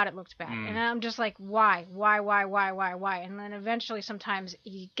what about it looked bad? And I'm just like, why? And then eventually sometimes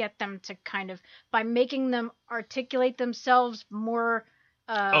you get them to kind of, by making them articulate themselves more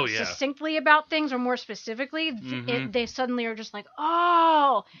succinctly about things or more specifically, they suddenly are just like,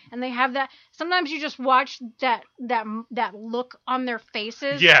 oh, and they have that. Sometimes you just watch that look on their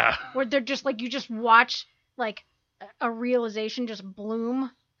faces. Yeah. Where they're just like, you just watch like a realization just bloom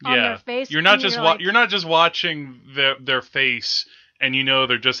on their face. You're not just watching their face, and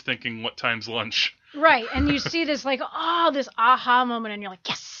they're just thinking, what time's lunch? Right, and you see this like, this aha moment, and you're like,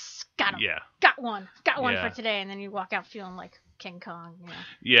 yes, got him. Yeah. Got one for today, and then you walk out feeling like King Kong.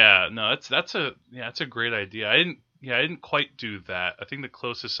 Yeah, no, that's a great idea. I didn't quite do that. I think the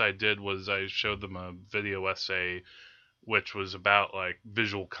closest I did was I showed them a video essay, which was about like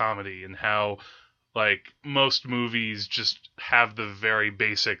visual comedy and how like most movies just have the very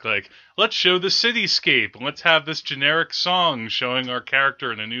basic, like, let's show the cityscape, and let's have this generic song showing our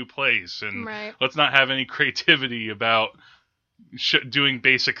character in a new place, and let's not have any creativity about doing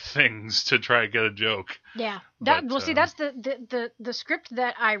basic things to try to get a joke. Yeah. See, that's the script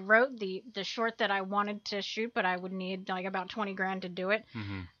that I wrote, the short that I wanted to shoot, but I would need like about $20,000 to do it.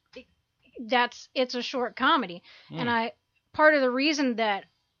 It's a short comedy, and part of the reason that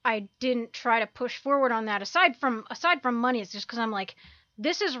I didn't try to push forward on that, aside from money, is just because I'm like,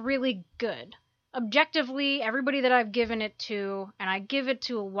 this is really good. Objectively, everybody that I've given it to, and I give it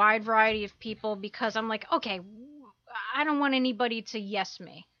to a wide variety of people because I'm like, okay, I don't want anybody to yes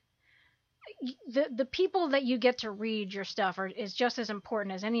me. The people that you get to read your stuff is just as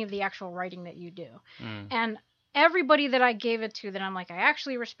important as any of the actual writing that you do. And everybody that I gave it to that I'm like, I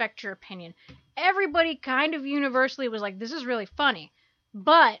actually respect your opinion, everybody kind of universally was like, this is really funny.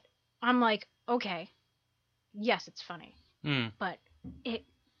 But I'm like, okay, yes, it's funny. But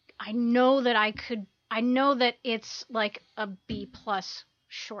I know that it's like a B+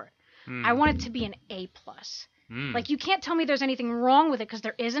 short. I want it to be an A+. Like, you can't tell me there's anything wrong with it, because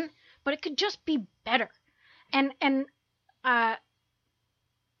there isn't, but it could just be better. And I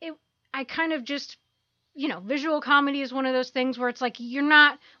kind of just, visual comedy is one of those things where it's like,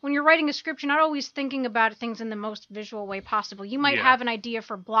 when you're writing a script, you're not always thinking about things in the most visual way possible. You might have an idea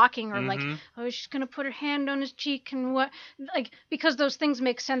for blocking, or like, oh, she's going to put her hand on his cheek and what, like, because those things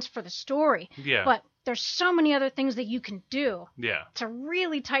make sense for the story. Yeah. But there's so many other things that you can do to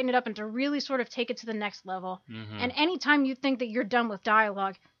really tighten it up and to really sort of take it to the next level. And anytime you think that you're done with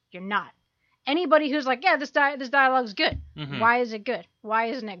dialogue, you're not. Anybody who's like, yeah, this dialogue's good. Why is it good? Why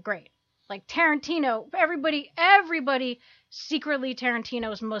isn't it great? Like Tarantino, everybody secretly,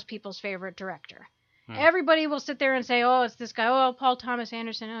 Tarantino is most people's favorite director. Everybody will sit there and say, oh, it's this guy. Oh, Paul Thomas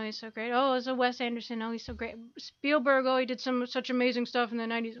Anderson. Oh, he's so great. Oh, it's a Wes Anderson. Oh, he's so great. Spielberg. Oh, he did such amazing stuff in the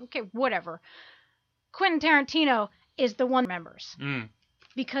 90s. Okay, whatever. Quentin Tarantino is the one members.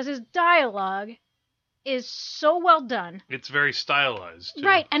 Because his dialogue is so well done. It's very stylized, too.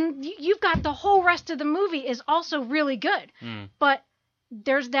 Right, and you've got the whole rest of the movie is also really good. But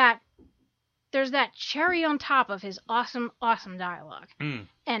there's that cherry on top of his awesome dialogue.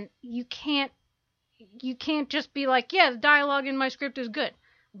 And you can't just be like, yeah, the dialogue in my script is good.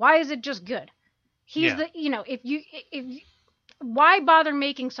 Why is it just good? Why bother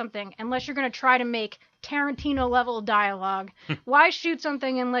making something unless you're going to try to make Tarantino level dialogue? Why shoot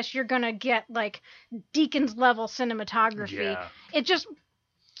something unless you're going to get like Deakins level cinematography? It just,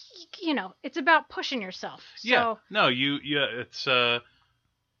 it's about pushing yourself. So,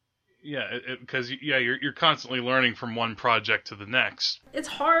 because you're constantly learning from one project to the next. It's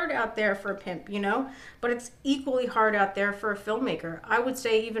hard out there for a pimp, but it's equally hard out there for a filmmaker. I would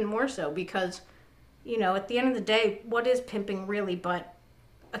say even more so, because at the end of the day, what is pimping really but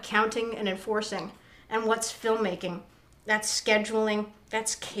accounting and enforcing? And what's filmmaking? That's scheduling,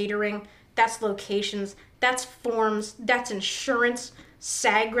 that's catering, that's locations, that's forms, that's insurance,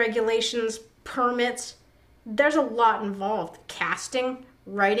 SAG regulations, permits. There's a lot involved. Casting,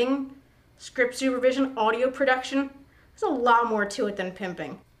 writing, script supervision, audio production. There's a lot more to it than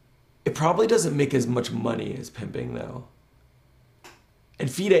pimping. It probably doesn't make as much money as pimping, though. And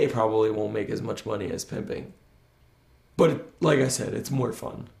FIDE probably won't make as much money as pimping. But like I said, it's more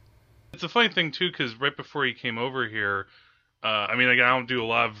fun. It's a funny thing, too, because right before you came over here, I don't do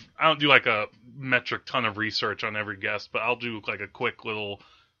like a metric ton of research on every guest, but I'll do like a quick little,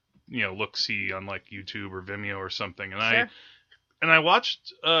 look-see on like YouTube or Vimeo or something. And I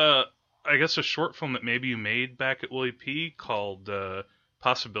watched, I guess, a short film that maybe you made back at Willie P called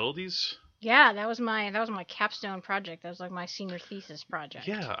Possibilities. Yeah, that was my capstone project. That was like my senior thesis project.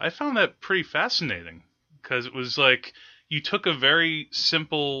 Yeah, I found that pretty fascinating because it was like you took a very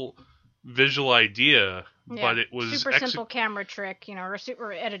simple visual idea, but it was super simple camera trick, or a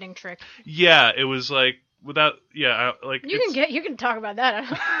super editing trick. Yeah, it was like without you can talk about that.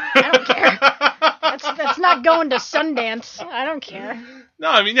 I don't care. That's not going to Sundance. I don't care. No,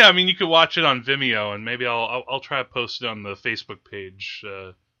 I mean you could watch it on Vimeo, and maybe I'll try to post it on the Facebook page.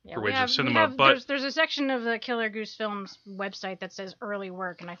 For Wages of Cinema, but there's a section of the Killer Goose Films website that says early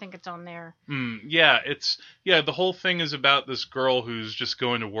work, and I think it's on there. The whole thing is about this girl who's just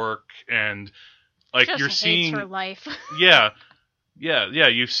going to work, and like just you're seeing her life.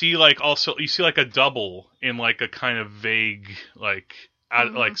 You see like a double in like a kind of vague like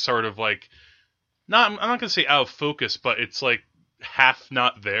sort of like I'm not gonna say out of focus, but it's like half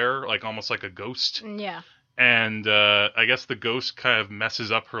not there, like almost like a ghost. Yeah. And I guess the ghost kind of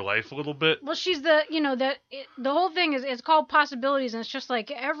messes up her life a little bit. Well, she's the whole thing is it's called Possibilities, and it's just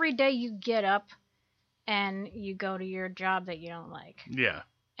like every day you get up and you go to your job that you don't like. Yeah.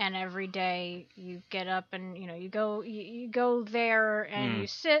 And every day you get up and you go there and you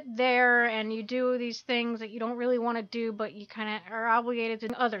sit there and you do these things that you don't really want to do, but you kind of are obligated to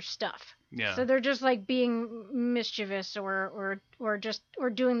do other stuff. Yeah. So they're just like being mischievous or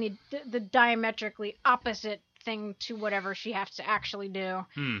doing the diametrically opposite thing to whatever she has to actually do.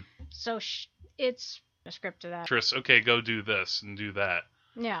 So it's a script to that. Okay, go do this and do that.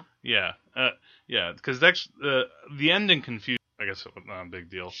 Yeah. Yeah. Yeah. Because that's the ending confused. I guess not a big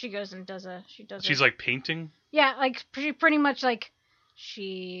deal. She goes and does She's like painting? Yeah, like pretty much like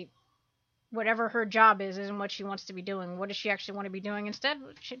whatever her job isn't what she wants to be doing. What does she actually want to be doing instead?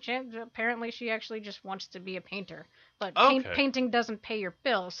 Apparently she actually just wants to be a painter. But painting doesn't pay your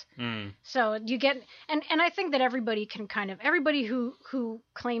bills. So you get and I think that everybody can everybody who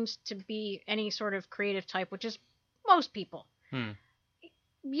claims to be any sort of creative type, which is most people.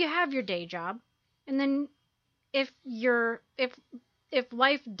 You have your day job, and then if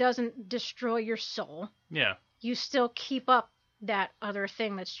life doesn't destroy your soul, you still keep up that other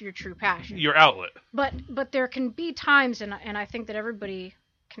thing that's your true passion, your outlet. But there can be times, and I think that everybody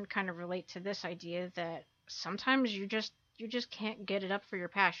can kind of relate to this idea that sometimes you just can't get it up for your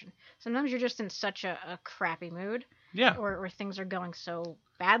passion. Sometimes you're just in such a crappy mood, or things are going so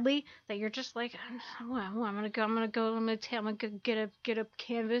badly that you're just like, I'm gonna get a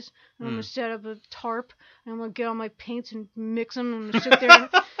canvas, and I'm gonna set up a tarp, and I'm gonna get all my paints and mix them, and I'm gonna sit there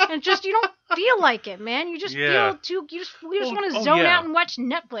and just you don't feel like it, man. You just feel too. You just want to zone out and watch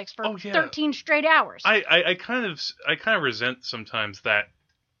Netflix for 13 straight hours. I kind of resent sometimes that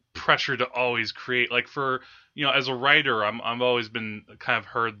pressure to always create. Like for as a writer, I've always been kind of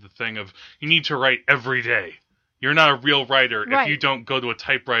heard the thing of you need to write every day. You're not a real writer if you don't go to a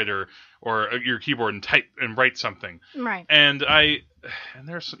typewriter or your keyboard and type and write something. Right. And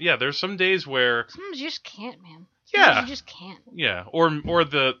there's some days where sometimes you just can't, man. Sometimes you just can't. Yeah, or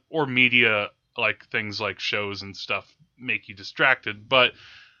media, like things like shows and stuff make you distracted, but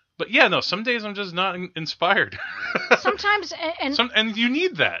yeah, no, some days I'm just not inspired. Sometimes and you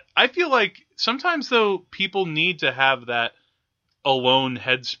need that. I feel like sometimes though people need to have that alone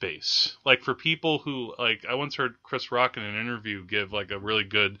headspace. Like for people who like I once heard Chris Rock in an interview give like a really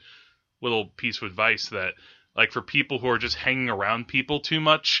good little piece of advice that like for people who are just hanging around people too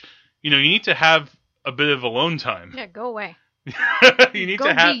much, you need to have a bit of alone time. Yeah, go away. you need go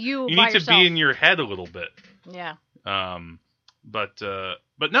to have be you you by need yourself. to be in your head a little bit. Yeah. But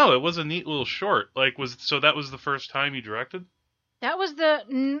no, it was a neat little short. Like that was the first time you directed? That was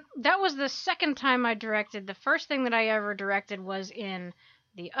the second time I directed. The first thing that I ever directed was in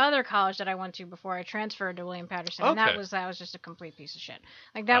the other college that I went to before I transferred to William Patterson. Okay. And that was just a complete piece of shit.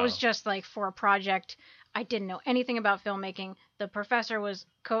 Like that was just like for a project. I didn't know anything about filmmaking. The professor was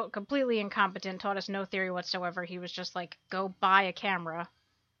completely incompetent, taught us no theory whatsoever. He was just like, go buy a camera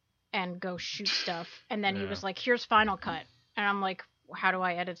and go shoot stuff. And then he was like, here's Final Cut. And I'm like, how do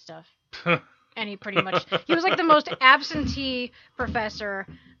I edit stuff? And he was like the most absentee professor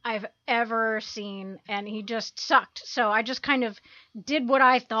I've ever seen, and he just sucked. So I just kind of did what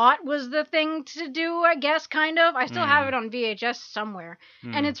I thought was the thing to do, I guess, kind of. I still have it on VHS somewhere.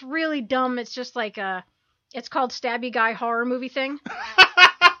 And it's really dumb. It's just like it's called Stabby Guy Horror Movie Thing.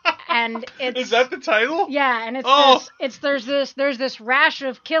 And Is that the title? Yeah, and there's this rash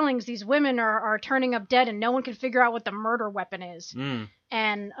of killings. These women are turning up dead, and no one can figure out what the murder weapon is.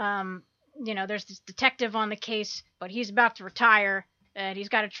 And there's this detective on the case, but he's about to retire, and he's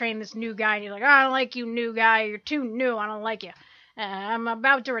got to train this new guy. And he's like, I don't like you, new guy. You're too new. I don't like you. I'm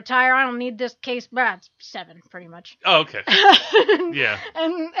about to retire. I don't need this case. But it's 7, pretty much. Oh, okay. Yeah.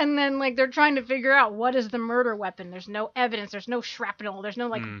 And then like they're trying to figure out what is the murder weapon. There's no evidence. There's no shrapnel. There's no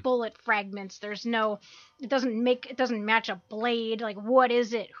like bullet fragments. It doesn't match a blade. Like what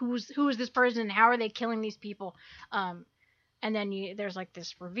is it? Who is this person? How are they killing these people? And then there's like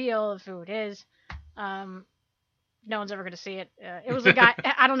this reveal of who it is. No one's ever going to see it. It was a guy.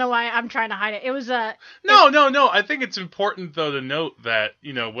 I don't know why I'm trying to hide it. It was a... No. I think it's important, though, to note that,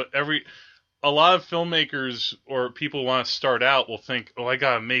 a lot of filmmakers or people who want to start out will think, I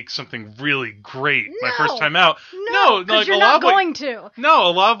got to make something really great my first time out. No, because you're not going to. No,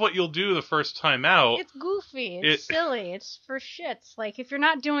 a lot of what you'll do the first time out... It's goofy. It's silly. It's for shits. Like, if you're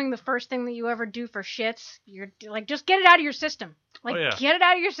not doing the first thing that you ever do for shits, you're like, just get it out of your system. Get it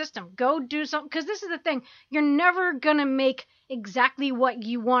out of your system. Go do something. Because this is the thing. You're never going to make exactly what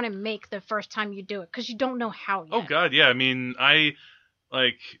you want to make the first time you do it. Because you don't know how yet. Oh, God, yeah. I mean, when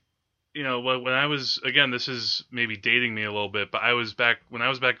I was, again, this is maybe dating me a little bit, but when I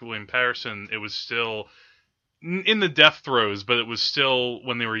was back at William Patterson, it was still, in the death throes, but it was still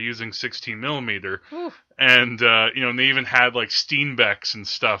when they were using 16 millimeter. Oof. And, and they even had, like, Steenbecks and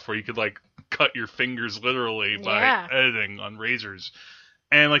stuff where you could, like, cut your fingers literally by editing on razors.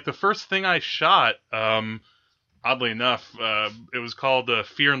 And, like, the first thing I shot, oddly enough, it was called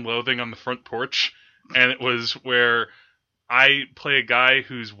Fear and Loathing on the Front Porch. And it was where I play a guy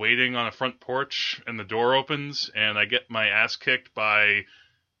who's waiting on a front porch and the door opens and I get my ass kicked by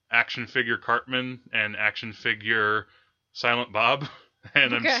action figure Cartman and action figure Silent Bob,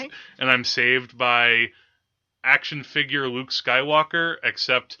 and I'm saved by action figure Luke Skywalker,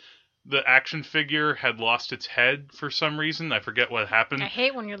 except the action figure had lost its head for some reason. I forget what happened. I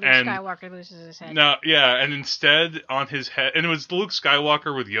hate when your Luke Skywalker loses his head. No, yeah, and instead on his head, and it was Luke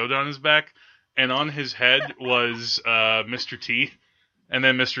Skywalker with Yoda on his back, and on his head was Mr. T, and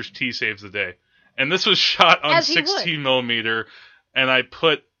then Mr. T saves the day. And this was shot on 16 millimeter, and I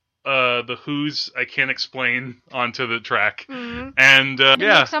put the Who's I Can't Explain onto the track. Mm-hmm. And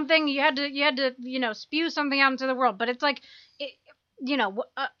make something you had to spew something out into the world, but it's like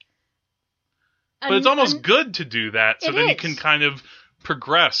but it's almost good to do that, so then you can kind of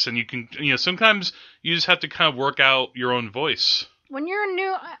progress, and you can sometimes you just have to kind of work out your own voice. When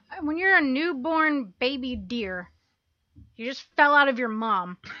you're a newborn baby deer, you just fell out of your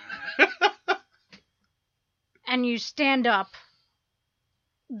mom and you stand up,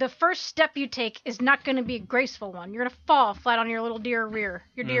 the first step you take is not going to be a graceful one. You're going to fall flat on your little deer rear,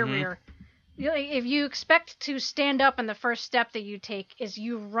 rear. If you expect to stand up and the first step that you take is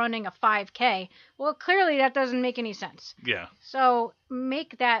you running a 5K, well, clearly that doesn't make any sense. Yeah. So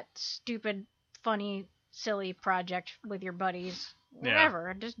make that stupid, funny, silly project with your buddies. Whatever.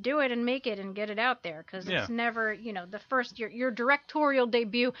 Yeah. Just do it and make it and get it out there, because it's never, the first, your directorial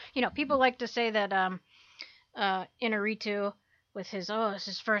debut. People like to say that Inarritu with his, it's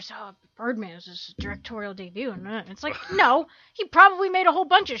his first, Birdman is his directorial debut. And it's like, no, he probably made a whole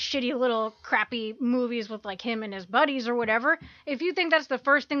bunch of shitty little crappy movies with like him and his buddies or whatever. If you think that's the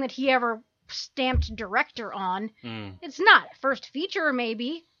first thing that he ever stamped director on, it's not. First feature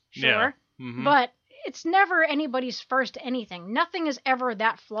maybe, sure, but it's never anybody's first anything. Nothing is ever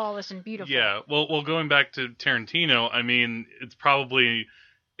that flawless and beautiful. Yeah, well, going back to Tarantino, I mean, it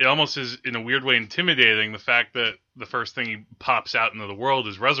almost is in a weird way intimidating, the fact that the first thing he pops out into the world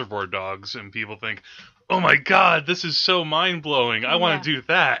is Reservoir Dogs, and people think, oh my god, this is so mind-blowing, I want to do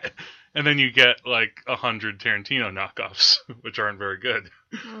that. And then you get like 100 Tarantino knockoffs, which aren't very good.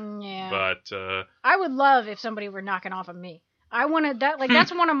 Yeah. But I would love if somebody were knocking off of me. I wanted that, like,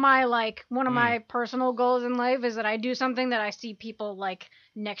 that's one of my personal goals in life, is that I do something that I see people, like,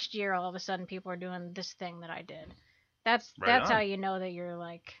 next year all of a sudden people are doing this thing that I did. That's how you know that you're,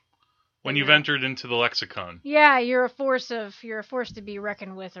 like... When you've entered into the lexicon. Yeah, you're a force to be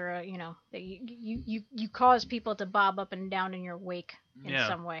reckoned with, or, that you cause people to bob up and down in your wake in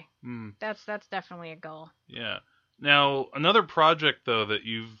some way. That's definitely a goal. Yeah. Now, another project, though, that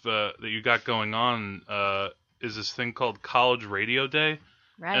you got going on, is this thing called College Radio Day.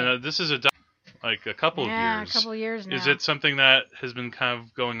 Right. And this is a couple of years. Yeah, a couple of years now. Is it something that has been kind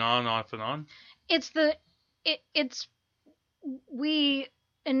of going on off and on? We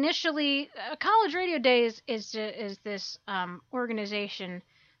initially, College Radio Day is this organization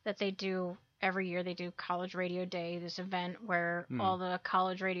that they do every year. They do College Radio Day, this event where all the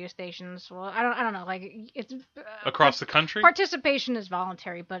college radio stations, well, I don't know, like, it's across the country. Participation is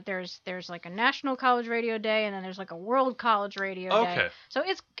voluntary, but there's like a National College Radio Day, and then there's like a World College Radio Day. So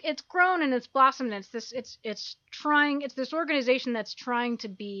it's grown and it's blossomed. And it's this organization that's trying to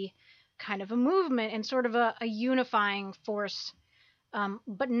be kind of a movement and sort of a unifying force,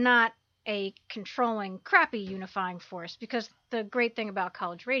 but not a controlling, crappy unifying force, because the great thing about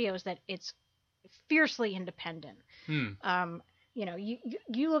college radio is that it's fiercely independent.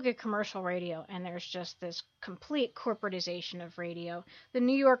 You look at commercial radio and there's just this complete corporatization of radio. The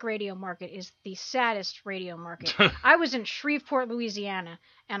New York radio market is the saddest radio market. I was in Shreveport, Louisiana,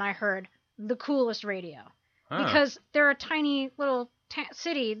 and I heard the coolest radio because they're a tiny little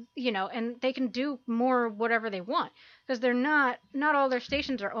city, and they can do more whatever they want, because they're not all their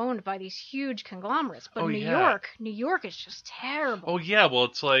stations are owned by these huge conglomerates. But New York is just terrible. Oh yeah, well,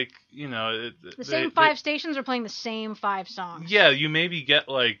 it's like, the same five stations are playing the same 5 songs. Yeah, you maybe get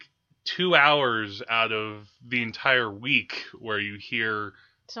like 2 hours out of the entire week where you hear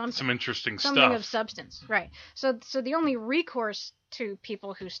some interesting stuff. Something of substance, right? So the only recourse to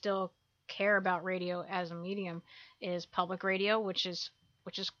people who still care about radio as a medium is public radio, which is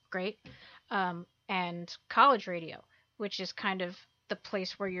great, and college radio, which is kind of the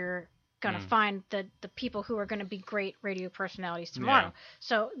place where you're going to find the people who are going to be great radio personalities tomorrow. Yeah.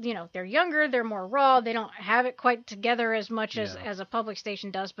 So, they're younger, they're more raw, they don't have it quite together as much as a public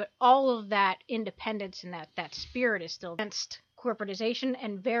station does, but all of that independence and that spirit is still against corporatization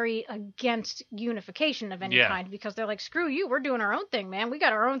and very against unification of any kind, because they're like, screw you, we're doing our own thing, man. We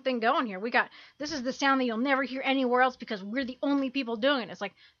got our own thing going here. This is the sound that you'll never hear anywhere else because we're the only people doing it. It's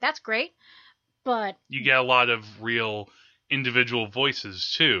like, that's great, but you get a lot of real individual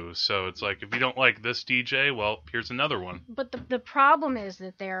voices too, so it's like, if you don't like this DJ, well, here's another one. But the problem is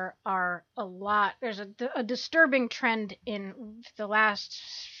that there's a disturbing trend in the last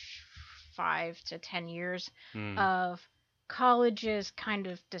 5 to 10 years of colleges kind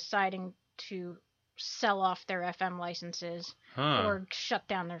of deciding to sell off their FM licenses or shut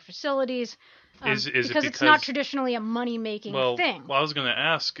down their facilities because it's not traditionally a money-making thing. Well, I was going to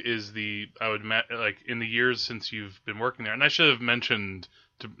ask, like in the years since you've been working there, and I should have mentioned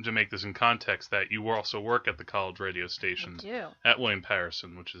to make this in context that you also work at the college radio station at William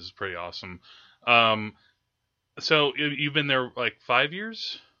Patterson, which is pretty awesome. So you've been there like 5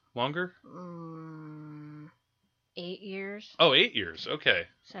 years? Longer? 8 years. Oh, 8 years. Okay.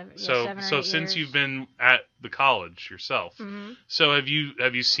 7 so since you've been at the college yourself, so have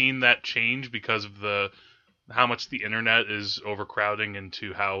you seen that change because of how much the internet is overcrowding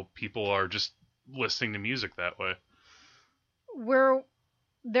into how people are just listening to music that way?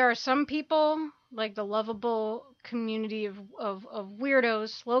 There are some people, like the lovable community of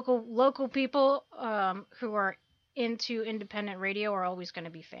weirdos, local people who are into independent radio are always going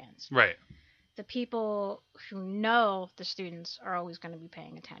to be fans. Right. The people who know the students are always going to be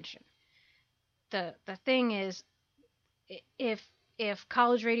paying attention. The thing is, if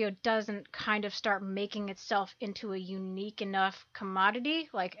college radio doesn't kind of start making itself into a unique enough commodity,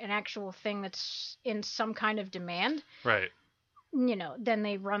 like an actual thing that's in some kind of demand, right? Then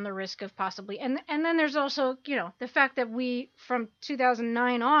they run the risk of possibly, and then there's also, the fact that from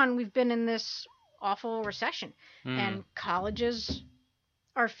 2009 on, we've been in this awful recession, and colleges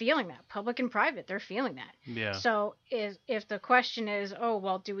are feeling that. Public and private, they're feeling that. Yeah. So if the question is,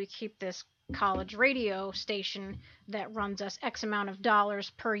 do we keep this college radio station that runs us X amount of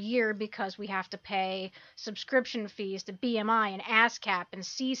dollars per year because we have to pay subscription fees to BMI and ASCAP and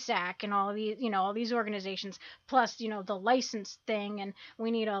CSAC and all these organizations, plus, the license thing, and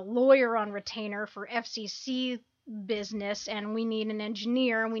we need a lawyer on retainer for FCC business, and we need an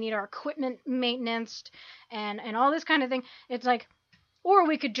engineer, and we need our equipment maintenance and all this kind of thing. It's like, or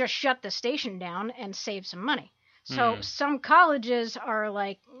we could just shut the station down and save some money. So some colleges are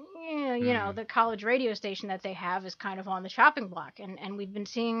like, the college radio station that they have is kind of on the chopping block. And we've been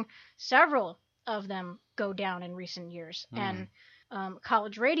seeing several of them go down in recent years. And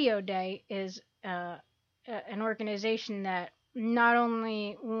College Radio Day is an organization that not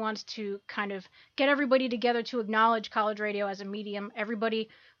only wants to kind of get everybody together to acknowledge college radio as a medium, everybody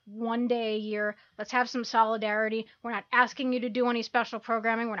one day a year, let's have some solidarity. We're not asking you to do any special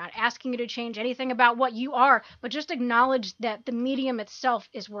programming. We're not asking you to change anything about what you are, but just acknowledge that the medium itself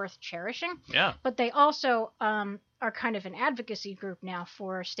is worth cherishing. Yeah. But they also are kind of an advocacy group now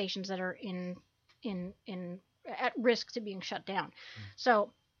for stations that are at risk to being shut down.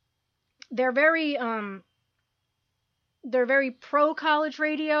 So they're very pro college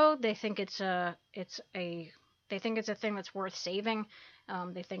radio. They think it's a thing that's worth saving.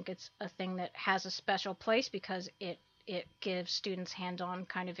 They think it's a thing that has a special place because it gives students hands-on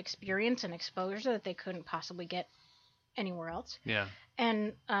kind of experience and exposure that they couldn't possibly get anywhere else. Yeah.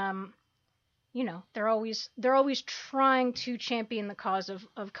 And they're always trying to champion the cause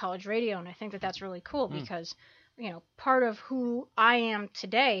of college radio, and I think that that's really cool because part of who I am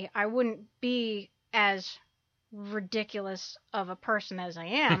today, I wouldn't be as ridiculous of a person as I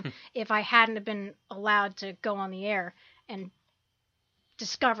am if I hadn't been allowed to go on the air and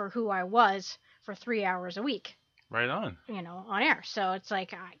discover who I was for 3 hours a week. Right on. On air. So it's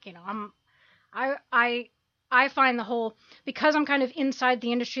like, I find the whole, because I'm kind of inside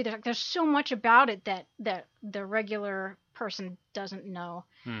the industry, there's so much about it that the regular person doesn't know.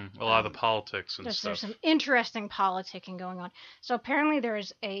 A lot of the politics and stuff. There's some interesting politicking going on. So apparently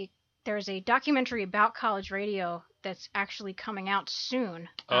there's a documentary about college radio that's actually coming out soon.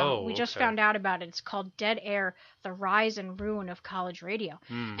 We just found out about it. It's called Dead Air: The Rise and Ruin of College Radio.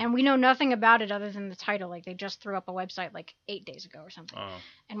 And we know nothing about it other than the title. Like, they just threw up a website like 8 days ago or something.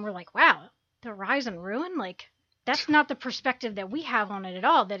 And we're like, wow, the rise and ruin? Like, that's not the perspective that we have on it at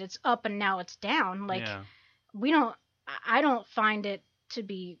all, that it's up and now it's down. Like, I don't find it to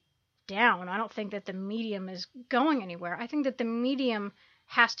be down. I don't think that the medium is going anywhere. I think that the medium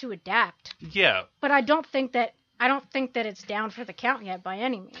has to adapt. Yeah. But I don't think that I don't think that it's down for the count yet by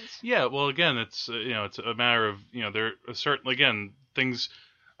any means. Yeah, well, again, it's it's a matter of there are certain things.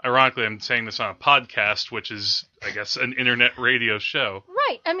 Ironically, I'm saying this on a podcast, which is, I guess, an internet radio show.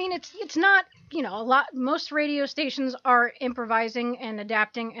 Right. I mean, it's not most radio stations are improvising and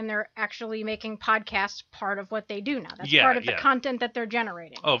adapting, and they're actually making podcasts part of what they do now. That's part of the content that they're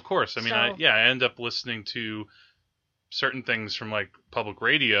generating. Oh, of course. I mean, I end up listening to certain things from like public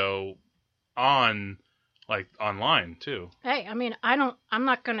radio on like online too. Hey, I mean, I'm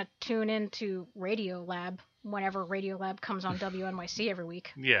not gonna tune into Radio Lab whenever Radio Lab comes on WNYC every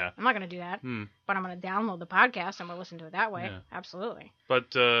week. Yeah. I'm not gonna do that. But I'm gonna download the podcast and we'll listen to it that way. Yeah. Absolutely.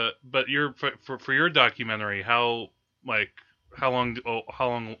 But you're for your documentary, how much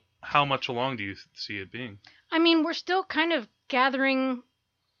along do you see it being? I mean, we're still kind of gathering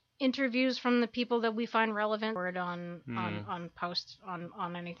interviews from the people that we find relevant on posts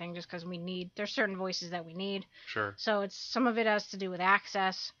on anything, just because there's certain voices that we need. Sure. So some of it has to do with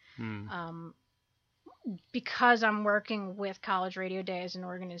access. Because I'm working with College Radio Day as an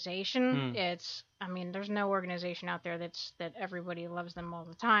organization, there's no organization out there that everybody loves them all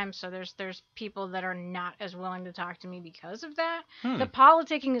the time. So there's people that are not as willing to talk to me because of that. The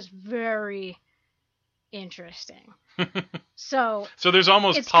politicking is very interesting. So there's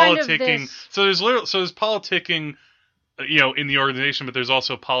almost politicking. There's politicking, in the organization, but there's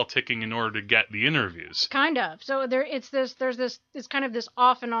also politicking in order to get the interviews. Kind of. So it's kind of this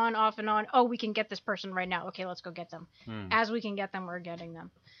off and on. Oh, we can get this person right now. Okay, let's go get them. As we can get them, we're getting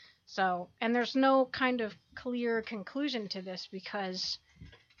them. So, and there's no kind of clear conclusion to this because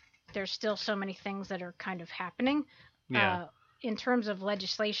there's still so many things that are kind of happening. Yeah. In terms of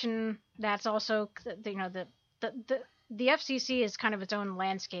legislation, that's also the FCC is kind of its own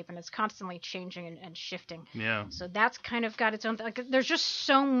landscape, and it's constantly changing and shifting. Yeah. So that's kind of got its own. There's just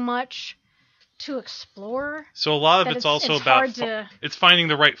so much to explore. So a lot of it's also about it's finding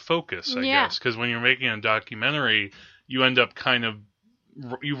the right focus, I guess, because when you're making a documentary, you end up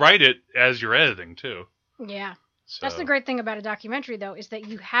you write it as you're editing too. Yeah. So. That's the great thing about a documentary, though, is that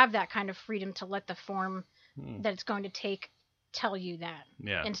you have that kind of freedom to let the form that it's going to take tell you that,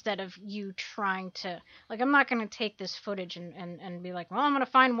 instead of you trying to, I'm not going to take this footage and be like, well, I'm going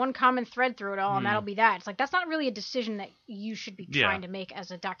to find one common thread through it all and that'll be that. It's like, that's not really a decision that you should be trying to make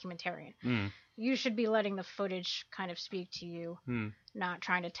as a documentarian. You should be letting the footage kind of speak to you, not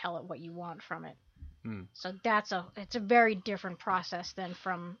trying to tell it what you want from it. So it's a very different process than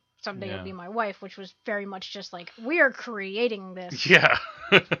from Someday You'll Be My Wife, which was very much just like, we are creating this. Yeah.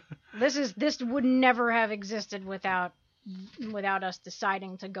 This would never have existed without us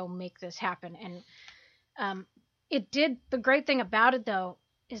deciding to go make this happen. And the great thing about it, though,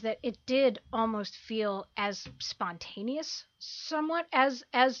 is that it did almost feel as spontaneous somewhat as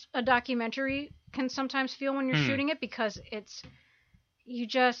a documentary can sometimes feel when you're shooting it, because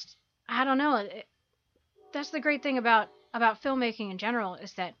I don't know, that's the great thing about filmmaking in general,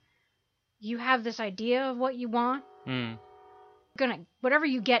 is that you have this idea of what you want. Whatever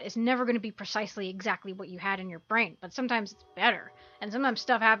you get is never going to be precisely exactly what you had in your brain, but sometimes it's better, and sometimes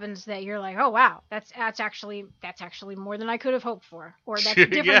stuff happens that you're like, oh wow, that's actually more than I could have hoped for, or that's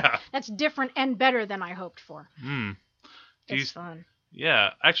different. That's different and better than I hoped for. It's fun.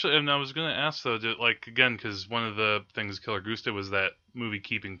 Yeah, actually, and I was going to ask though, again, because one of the things Killer Goose did was that movie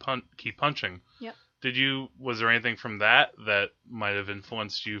Keep Punching. Yep. Was there anything from that might have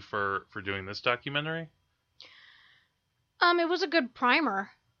influenced you for doing this documentary? It was a good primer,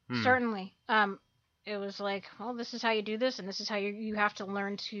 certainly. It was like, well, this is how you do this, and this is how you have to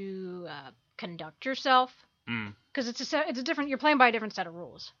learn to conduct yourself. Because you're playing by a different set of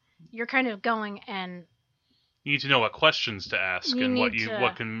rules. You're kind of going and... You need to know what questions to ask and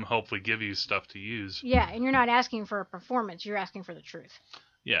what can hopefully give you stuff to use. Yeah, and you're not asking for a performance, you're asking for the truth.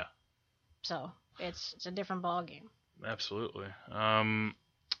 Yeah. So, it's a different ballgame. Absolutely.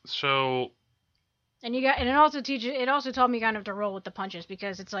 So... And it also taught me kind of to roll with the punches,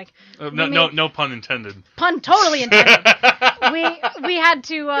 because it's like no pun intended. Pun totally intended. we had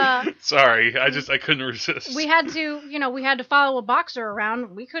to sorry, I couldn't resist. We had to follow a boxer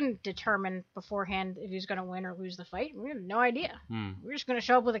around. We couldn't determine beforehand if he was going to win or lose the fight. We had no idea. We're just going to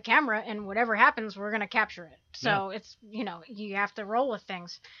show up with a camera, and whatever happens, we're going to capture it. So it's you have to roll with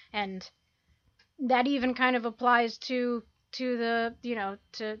things, and that even kind of applies to the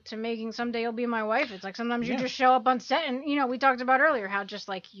to making Someday You'll Be My Wife. It's like sometimes you just show up on set, and we talked about earlier how just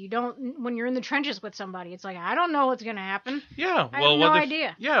like you don't, when you're in the trenches with somebody, it's like, I don't know what's gonna happen. Yeah, I have no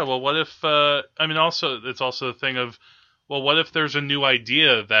idea. Yeah, well, what if it's also the thing of, well, what if there's a new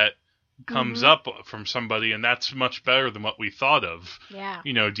idea that comes up from somebody, and that's much better than what we thought of. Yeah.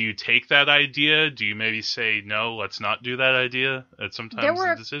 Do you take that idea? Do you maybe say, no, let's not do that idea? It's sometimes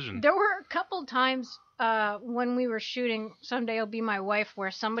a decision. There were a couple times when we were shooting Someday It'll Be My Wife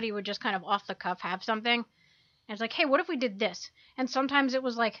where somebody would just kind of off the cuff have something. And it's like, hey, what if we did this? And sometimes it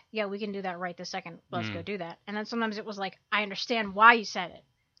was like, yeah, we can do that right this second. Let's go do that. And then sometimes it was like, I understand why you said it,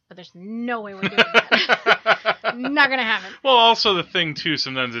 but there's no way we're doing that. Not going to happen. Well, also the thing, too,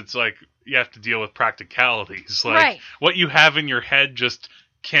 sometimes it's like you have to deal with practicalities. Like, what you have in your head just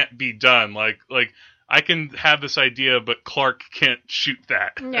can't be done. Like I can have this idea, but Clark can't shoot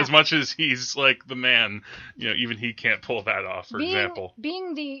that. Yeah. As much as he's like the man, even he can't pull that off, for example.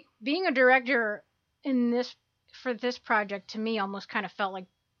 Being a director for this project, to me, almost kind of felt like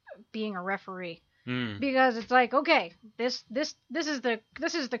being a referee. Because it's like, okay, this is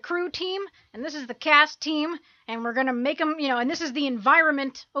the crew team, and this is the cast team, and we're gonna make them, and this is the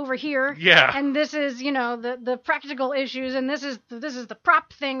environment over here, and this is the practical issues, and this is the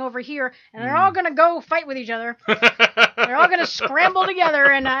prop thing over here, and they're all gonna go fight with each other. They're all gonna scramble together,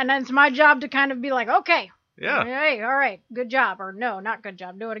 and it's my job to kind of be like, okay, hey, all right, good job, or no, not good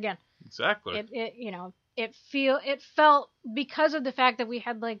job, do it again. Exactly. It felt, because of the fact that we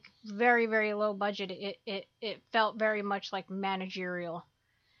had like very, very low budget, it felt very much like managerial.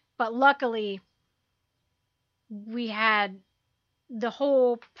 But luckily we had the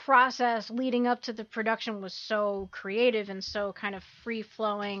whole process leading up to the production was so creative and so kind of free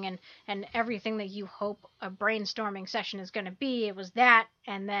flowing and everything that you hope a brainstorming session is going to be. It was that,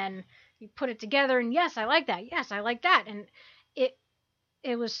 and then you put it together and yes, I like that. Yes, I like that. And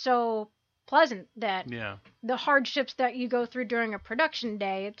it was so pleasant that the hardships that you go through during a production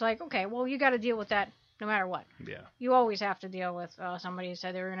day, it's like, okay, well, you got to deal with that no matter what. Yeah. You always have to deal with somebody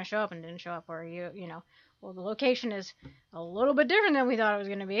said they were going to show up and didn't show up, or well, the location is a little bit different than we thought it was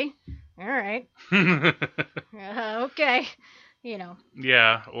going to be. All right. Okay.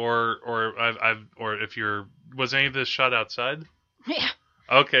 Yeah, or if was any of this shot outside? Yeah.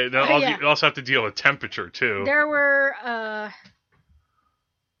 Okay, now you also have to deal with temperature too. There were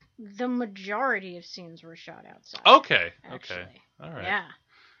the majority of scenes were shot outside. Okay. Actually. Okay. All right. Yeah.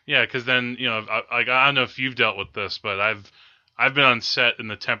 Yeah, because then I don't know if you've dealt with this, but I've been on set and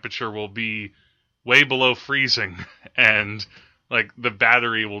the temperature will be way below freezing, and like the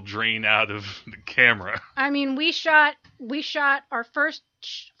battery will drain out of the camera. I mean, we shot our first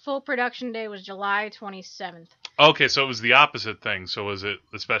full production day was July 27th. Okay, so it was the opposite thing. So was it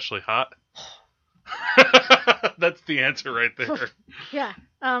especially hot? That's the answer right there. Yeah.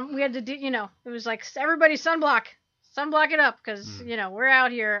 We had to do, it was like, everybody sunblock it up, because, we're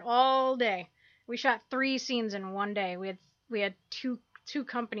out here all day. We shot 3 scenes in one day. We had two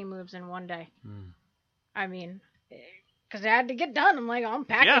company moves in one day. I mean, because I had to get done. I'm like, I'm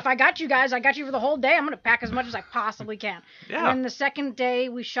packing. Yeah. If I got you guys, I got you for the whole day. I'm going to pack as much as I possibly can. Yeah. And then the second day,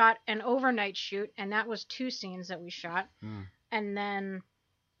 we shot an overnight shoot, and that was 2 scenes that we shot. And then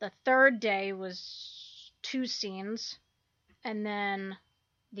the third day was 2 scenes, and then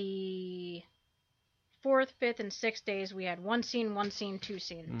the 4th, 5th, and 6th days we had 1 scene, 2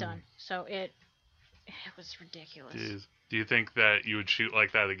 scenes done. So it was ridiculous. Jeez. Do you think that you would shoot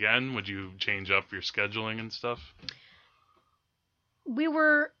like that again? Would you change up your scheduling and stuff? We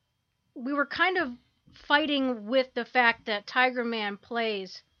were kind of fighting with the fact that Tigerman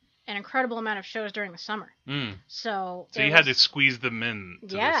plays an incredible amount of shows during the summer. So you had to squeeze them in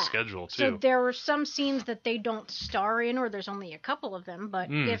to the schedule too. So there were some scenes that they don't star in, or there's only a couple of them, but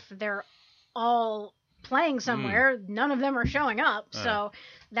if they're all playing somewhere, none of them are showing up. So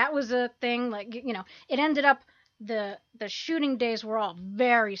that was a thing. Like, it ended up the shooting days were all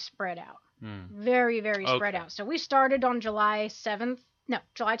very spread out. Very, very spread out. So we started on July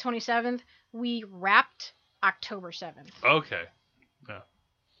 27th. We wrapped October 7th. Okay. Yeah.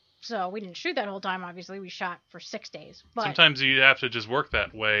 So we didn't shoot that whole time, obviously. We shot for 6 days. But sometimes you have to just work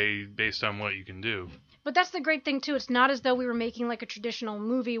that way based on what you can do. But that's the great thing, too. It's not as though we were making like a traditional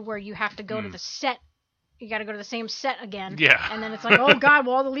movie where you have to go to the set. You got to go to the same set again. Yeah. And then it's like, oh, God,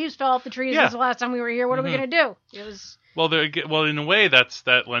 well, all the leaves fell off the trees. This is the last time we were here. What are we going to do? It was... Well, in a way,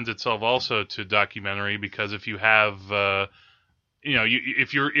 that lends itself also to documentary, because if you have,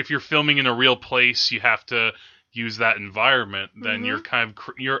 if you're filming in a real place, you have to use that environment. Then you're kind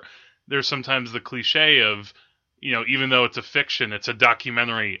of there's sometimes the cliche of, even though it's a fiction, it's a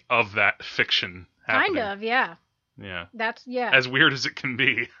documentary of that fiction happening. Kind of, yeah. Yeah. That's, yeah. As weird as it can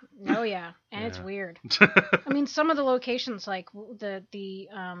be. Oh, yeah. And it's weird. I mean, some of the locations, like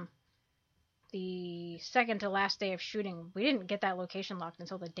the second to last day of shooting, we didn't get that location locked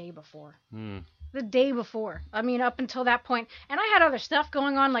until the day before. The day before. I mean, up until that point. And I had other stuff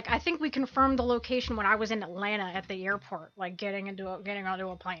going on. Like, I think we confirmed the location when I was in Atlanta at the airport, like getting onto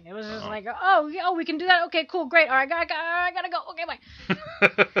a plane. It was just like, oh, we can do that. Okay, cool, great. All right, I gotta go. Okay, bye.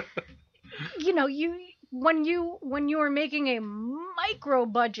 You know, when you are making a micro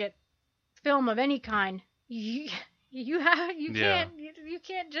budget film of any kind, you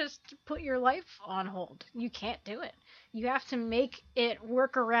can't just put your life on hold. You can't do it. You have to make it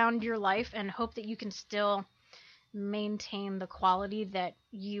work around your life and hope that you can still maintain the quality that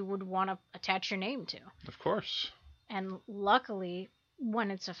you would want to attach your name to. Of course. And luckily,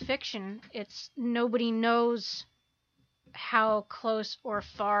 when it's a fiction, it's nobody knows how close or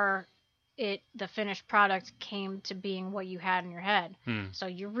far the finished product came to being what you had in your head. So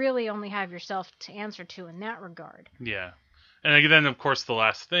you really only have yourself to answer to in that regard. Yeah. And then, of course, the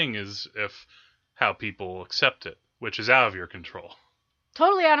last thing is how people accept it, which is out of your control.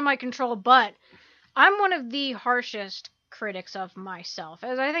 Totally out of my control, but I'm one of the harshest critics of myself,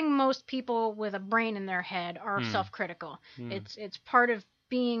 as I think most people with a brain in their head are self-critical. It's part of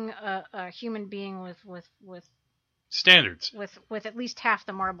being a human being with standards. With at least half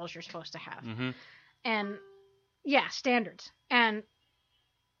the marbles you're supposed to have. And yeah, standards. And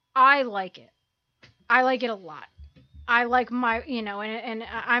I like it. I like it a lot. I like my, and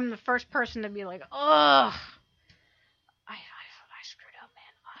I'm the first person to be like, ugh, I screwed up,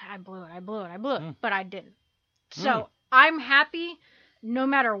 man. I blew it. But I didn't. So I'm happy no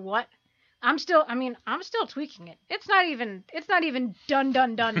matter what. I'm still tweaking it. It's not even done. It's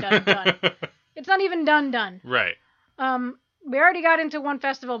not even done. Right. We already got into one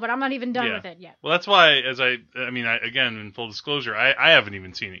festival, but I'm not even done with it yet. Well, that's why, again, in full disclosure, I haven't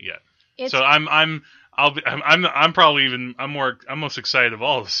even seen it yet. So I'm most excited of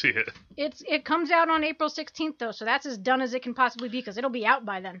all to see it. It comes out on April 16th though, so that's as done as it can possibly be because it'll be out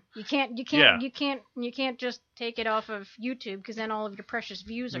by then. You can't just take it off of YouTube because then all of your precious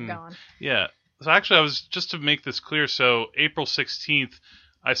views are gone. Yeah. So actually, I was just to make this clear. So April 16th,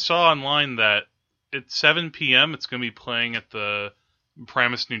 I saw online that at 7 p.m. it's going to be playing at the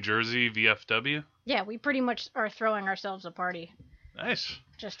Paramus, New Jersey VFW. Yeah, we pretty much are throwing ourselves a party. Nice.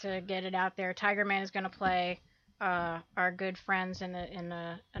 Just to get it out there. Tigerman is going to play. Our good friends in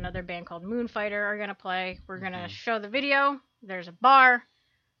another band called Moonfighter are going to play. We're going to show the video. There's a bar.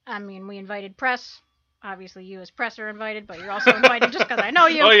 I mean, we invited press. Obviously, you as press are invited, but you're also invited just because I know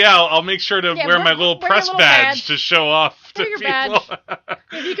you. Oh, yeah, I'll make sure to wear my little press badge to show off to people. Badge.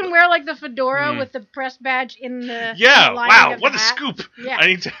 If you can wear, like, the fedora with the press badge in the wow, what a scoop. Yeah. I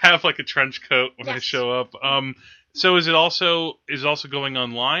need to have, like, a trench coat when I show up. So is it also going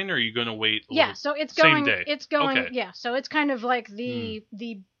online, or are you going to wait so it's going, same day? It's going, okay. So it's kind of like the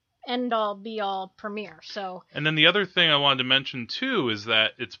end-all, be-all premiere, so. And then the other thing I wanted to mention, too, is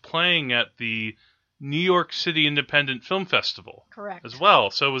that it's playing at the New York City Independent Film Festival. Correct. As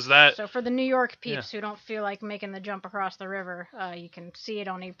well. So was that... So for the New York peeps who don't feel like making the jump across the river, you can see it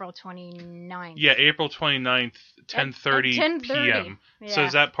on April 29th. Yeah, April 29th, 10:30 p.m. Yeah. So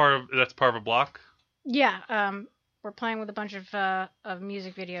is that's part of a block? Yeah, we're playing with a bunch of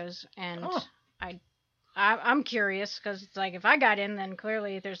music videos, and I'm curious, because it's like, if I got in, then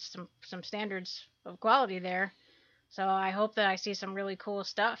clearly there's some standards of quality there. So I hope that I see some really cool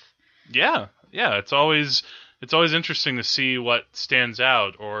stuff. Yeah, it's always interesting to see what stands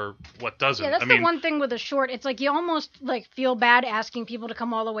out or what doesn't. Yeah, that's the one thing with a short. It's like you almost like feel bad asking people to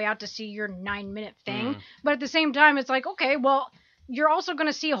come all the way out to see your 9-minute thing, but at the same time, it's like, okay, well, you're also going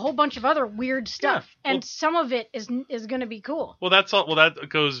to see a whole bunch of other weird stuff, and some of it is going to be cool. Well, that's all. Well, that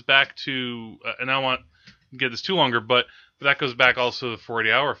goes back to, and I won't get this too longer, but that goes back also to the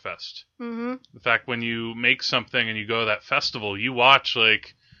 40-Hour Fest. Mm-hmm. The fact when you make something and you go to that festival, you watch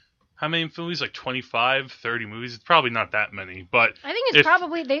like. How many movies? Like 25, 30 movies? It's probably not that many, but... I think it's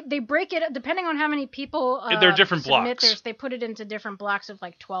probably... They break it, depending on how many people they're different blocks. They put it into different blocks of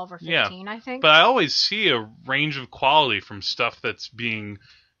like 12 or 15, I think. But I always see a range of quality from stuff that's being,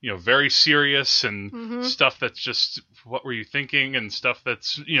 very serious and stuff that's just, what were you thinking? And stuff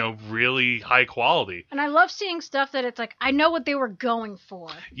that's, really high quality. And I love seeing stuff that it's like, I know what they were going for.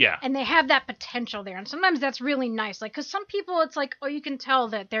 Yeah. And they have that potential there. And sometimes that's really nice. Like, because some people, it's like, you can tell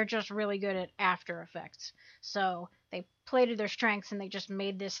that they're just really good at After Effects. So they played to their strengths and they just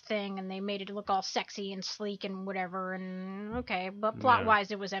made this thing and they made it look all sexy and sleek and whatever. And okay, but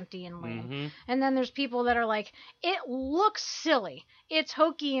plot-wise, it was empty and lame. And then there's people that are like, it looks silly. It's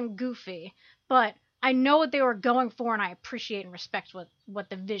hokey and goofy. But I know what they were going for, and I appreciate and respect what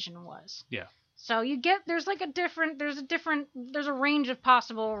the vision was. Yeah. So there's a range of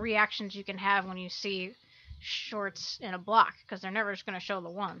possible reactions you can have when you see shorts in a block, because they're never just going to show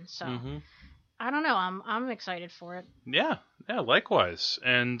the one. So I don't know. I'm excited for it. Yeah, likewise.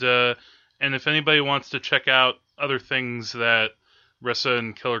 And if anybody wants to check out other things that Risa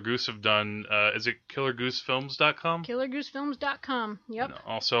and Killer Goose have done, is it killergoosefilms.com? Killergoosefilms.com. Yep. And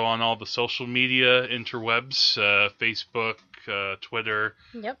also on all the social media interwebs, Facebook, Twitter.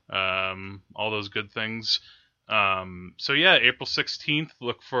 Yep. All those good things. So yeah, April 16th,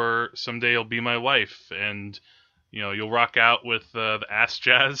 look for Someday You'll Be My Wife, and you'll rock out with the ass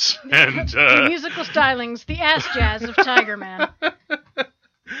jazz and the musical stylings, the ass jazz of Tigerman.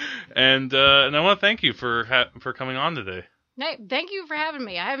 And I want to thank you for coming on today. Hey, thank you for having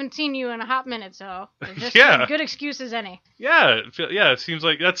me. I haven't seen you in a hot minute, so just Yeah. a good excuse as any. Yeah, it seems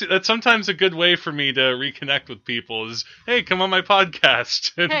like that's sometimes a good way for me to reconnect with people. Is, hey, come on my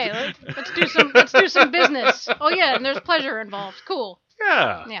podcast. Hey, let's do some business. Oh yeah, and there's pleasure involved. Cool.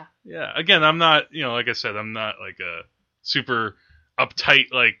 Yeah. Again, I'm not, like I said, I'm not like a super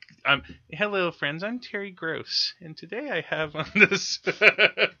uptight, like, hello friends, I'm Terry Gross, and today I have on this,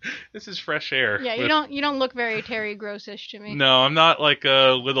 this is Fresh Air. Yeah, you don't look very Terry Gross-ish to me. No, I'm not like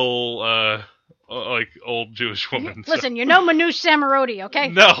a little, like, old Jewish woman. Listen, you know Manoush Samarodi, okay?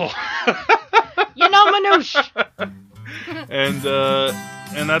 No. You know Manoush.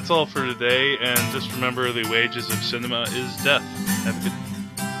 And that's all for today, and just remember, the wages of cinema is death. Have a good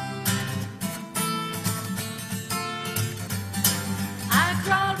I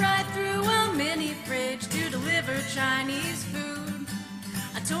crawled right through a mini fridge to deliver Chinese food.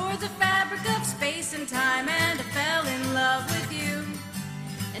 I tore the fabric of space and time, and I fell in love with you.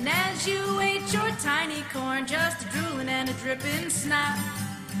 And as you ate your tiny corn, just a drooling and a dripping snot,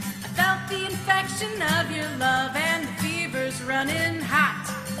 I felt the infection of your love, and the fever's running hot.